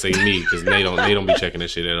 Yeah, I say me because they don't be checking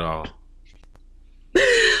this shit at all.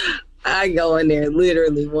 I go in there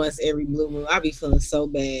literally once every blue moon. I be feeling so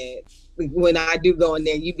bad when I do go in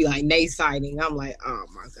there. You be like Nate sighting. I'm like, oh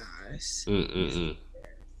my gosh,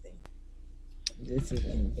 this is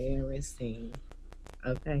embarrassing.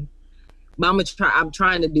 Okay, but I'm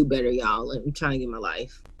trying to do better, y'all. I'm trying to get my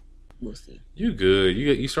life. We'll see. You good?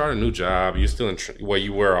 You start a new job. You're still in.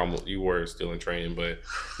 You were still in training, but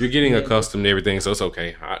you're getting accustomed to everything, so it's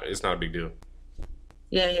okay. It's not a big deal.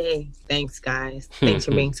 Yay! Thanks, guys. Thanks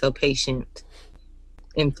for being so patient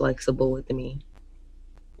and flexible with me.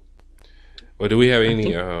 Well, do we have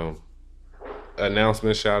any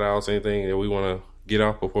announcements, shout outs, anything that we want to get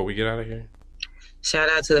off before we get out of here? Shout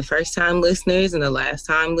out to the first time listeners and the last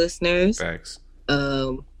time listeners. Facts.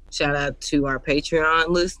 Shout out to our Patreon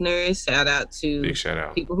listeners. Shout out to big shout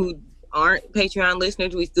out people who aren't Patreon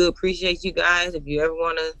listeners. We still appreciate you guys. If you ever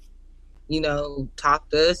want to, talk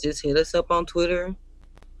to us, just hit us up on Twitter.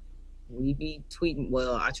 We be tweeting.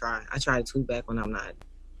 Well, I try to tweet back when I'm not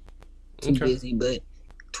too busy, but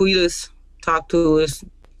tweet us, talk to us.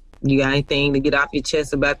 You got anything to get off your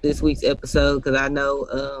chest about this week's episode? Because I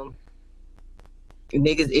know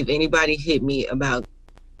niggas, if anybody hit me about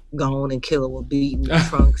Gone and Killer with beating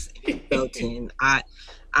Trunks and Belton,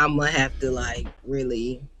 I'm gonna have to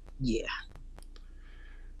really, yeah.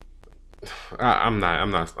 I'm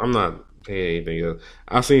not paying anything else.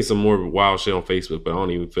 I've seen some more wild shit on Facebook, but I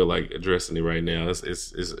don't even feel like addressing it right now.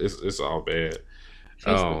 It's all bad.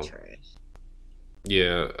 Facebook trash.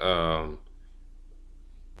 Yeah.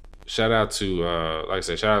 Shout out to like I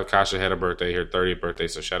said, shout out to Kasha, had her birthday, her 30th birthday,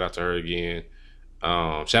 so shout out to her again.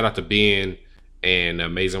 Shout out to Ben and the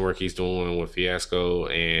amazing work he's doing with Fiasco,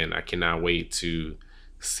 and I cannot wait to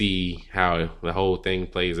see how the whole thing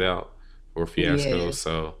plays out for Fiasco. Yeah.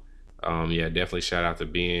 So definitely shout out to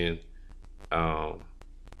Ben.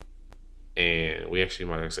 And we actually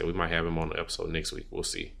might have him on the episode next week. We'll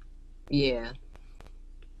see. Yeah.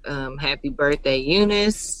 Happy birthday,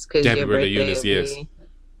 Eunice. Happy birthday, Eunice, yes.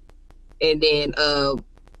 And then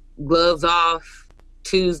gloves off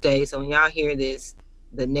Tuesday. So when y'all hear this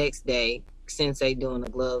the next day, Sensei doing the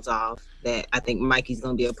gloves off that I think Mikey's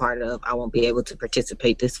gonna be a part of. I won't be able to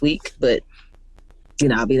participate this week, but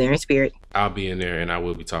I'll be there in spirit. I'll be in there and I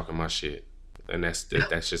will be talking my shit. And that's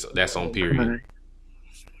on period.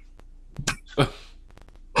 I'm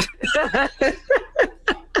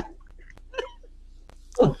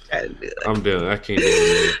done. I can't do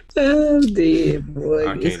it. I'm dead,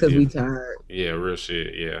 boy. It's because we tired. Yeah, real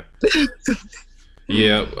shit. Yeah.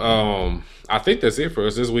 Yeah. I think that's it for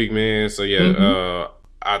us this week, man. So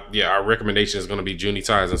our recommendation is going to be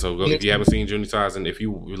Junetizing. So if you haven't seen Junetizing, if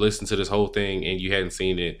you listen to this whole thing and you hadn't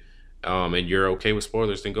seen it, and you're okay with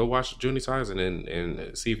spoilers, then go watch Junetizing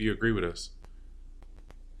and see if you agree with us.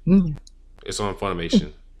 It's on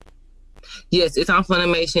Funimation. Yes, it's on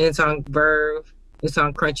Funimation. It's on Verve. It's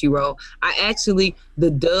on Crunchyroll.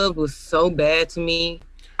 The dub was so bad to me.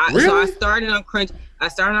 Really? So I started on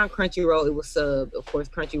Crunchyroll. It was subbed. Of course,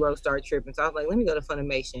 Crunchyroll started tripping. So I was like, let me go to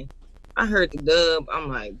Funimation. I heard the dub. I'm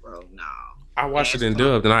like, bro, no. I watched it in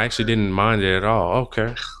dubbed, and I actually didn't mind it at all.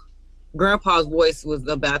 Okay. Grandpa's voice was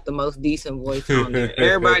about the most decent voice on there.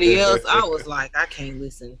 Everybody else, I was like, I can't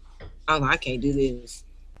listen. I was like, I can't do this.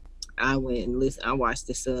 I went and listened. I watched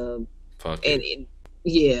the sub. Fuck and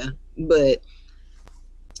but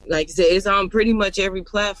like I said, it's on pretty much every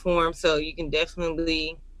platform, so you can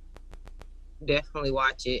definitely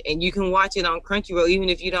watch it. And you can watch it on Crunchyroll even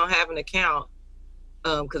if you don't have an account.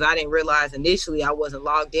 Because I didn't realize initially I wasn't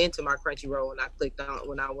logged into my Crunchyroll, and I clicked on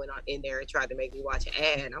when I went on in there and tried to make me watch an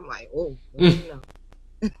ad. I'm like, oh,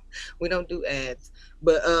 we don't do ads.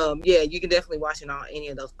 But you can definitely watch it on any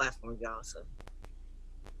of those platforms, y'all. So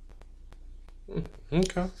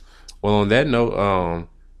okay. Well, on that note,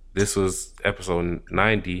 this was episode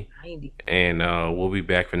 90. And we'll be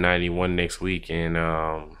back for 91 next week. And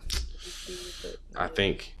I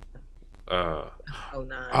think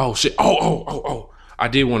Oh shit. Oh. I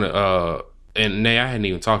did want to. And Nay, I hadn't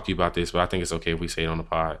even talked to you about this, but I think it's okay if we say it on the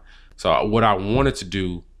pod. So what I wanted to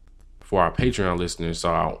do for our Patreon listeners.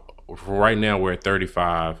 So for right now we're at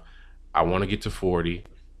 35. I want to get to 40,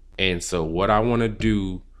 and so what I want to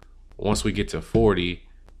do once we get to 40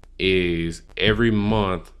 is every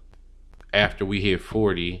month after we hit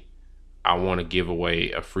 40, I want to give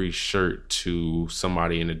away a free shirt to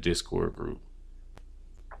somebody in the Discord group.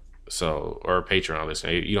 So, or a Patreon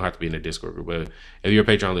listener. You don't have to be in the Discord group, but if you're a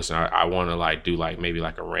Patreon listener, I want to like do like maybe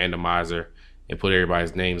like a randomizer and put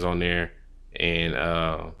everybody's names on there,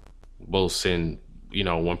 and both send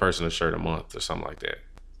one person a shirt a month or something like that.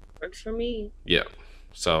 Works for me. Yeah.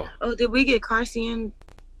 So. Oh, did we get Carson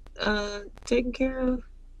taken care of?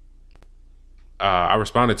 I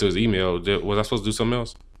responded to his email. Was I supposed to do something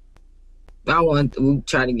else? We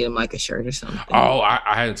try to get him like a shirt or something. Oh, I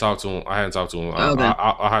hadn't talked to him. Okay.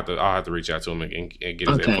 I'll have to reach out to him and get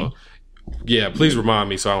his info. Yeah, please remind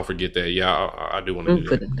me so I don't forget that. Yeah, I do want to do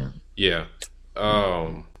that. It down. Yeah.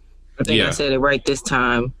 I think I said it right this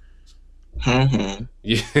time. Yeah.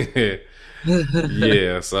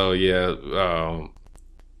 Yeah. So yeah.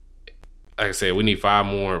 Like I said, we need five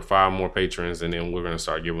more patrons, and then we're gonna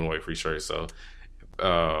start giving away free shirts. So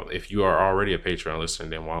if you are already a Patreon listener,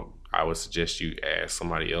 then I would suggest you ask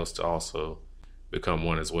somebody else to also become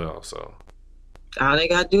one as well. So all they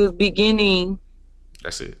gotta do is beginning.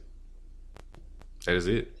 That's it. That is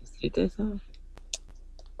it. Get this up.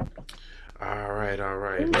 All right.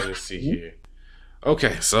 Let me see here.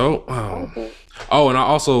 Okay, so and I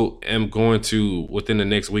also am going to, within the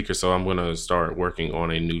next week or so, I'm going to start working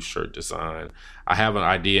on a new shirt design. I have an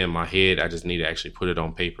idea in my head. I just need to actually put it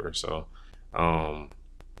on paper. So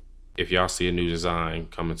if y'all see a new design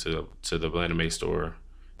coming to the Blend May store,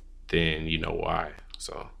 then you know why.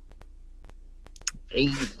 So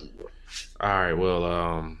all right,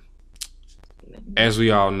 well, as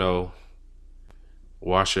we all know,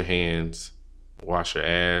 wash your hands, wash your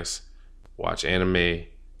ass, watch anime,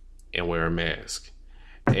 and wear a mask.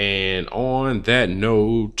 And on that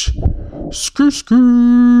note, screw. Check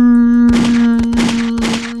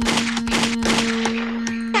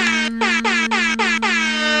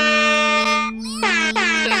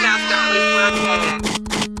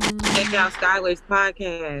out Skylar's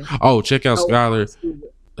podcast. Oh, check out Skylar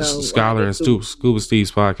and Scuba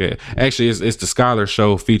Steve's podcast. Actually, it's the Skylar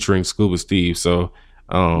show featuring Scuba Steve. So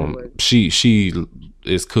she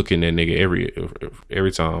is cooking that nigga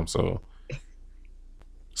every time. So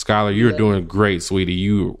Skylar, you're doing great, sweetie.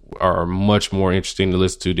 You are much more interesting to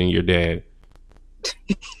listen to than your dad.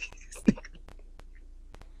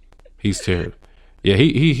 He's terrible. Yeah,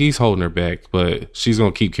 he's holding her back, but she's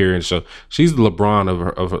gonna keep carrying the show. She's the LeBron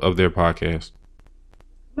of their podcast.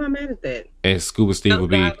 I'm not mad at that. And Scuba Steve would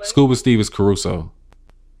be Scuba Steve is Caruso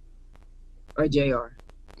or JR.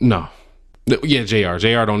 No. Yeah, JR.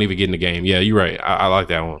 JR don't even get in the game. Yeah, you're right. I like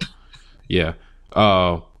that one. Yeah.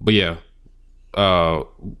 But yeah.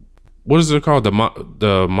 What is it called?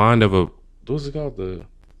 The mind of a. What's it called? The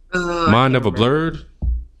mind of a blurred.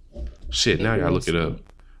 Shit. Now I gotta look it up.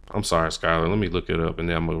 I'm sorry, Skylar. Let me look it up, and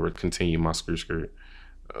then I'm gonna continue my skirt.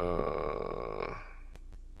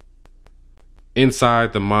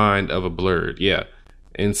 Inside the mind of a blurred. Yeah.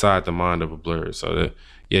 Inside the mind of a blurred. So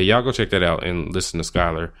y'all go check that out and listen to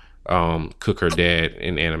Skylar cook her dad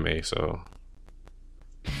in anime. So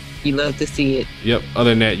you love to see it. Yep.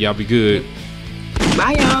 Other than that, y'all be good.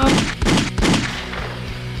 Bye, y'all.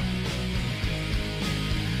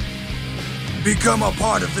 Become a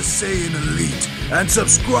part of the Saiyan Elite and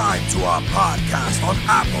subscribe to our podcast on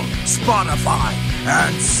Apple, Spotify,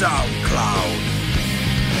 and SoundCloud.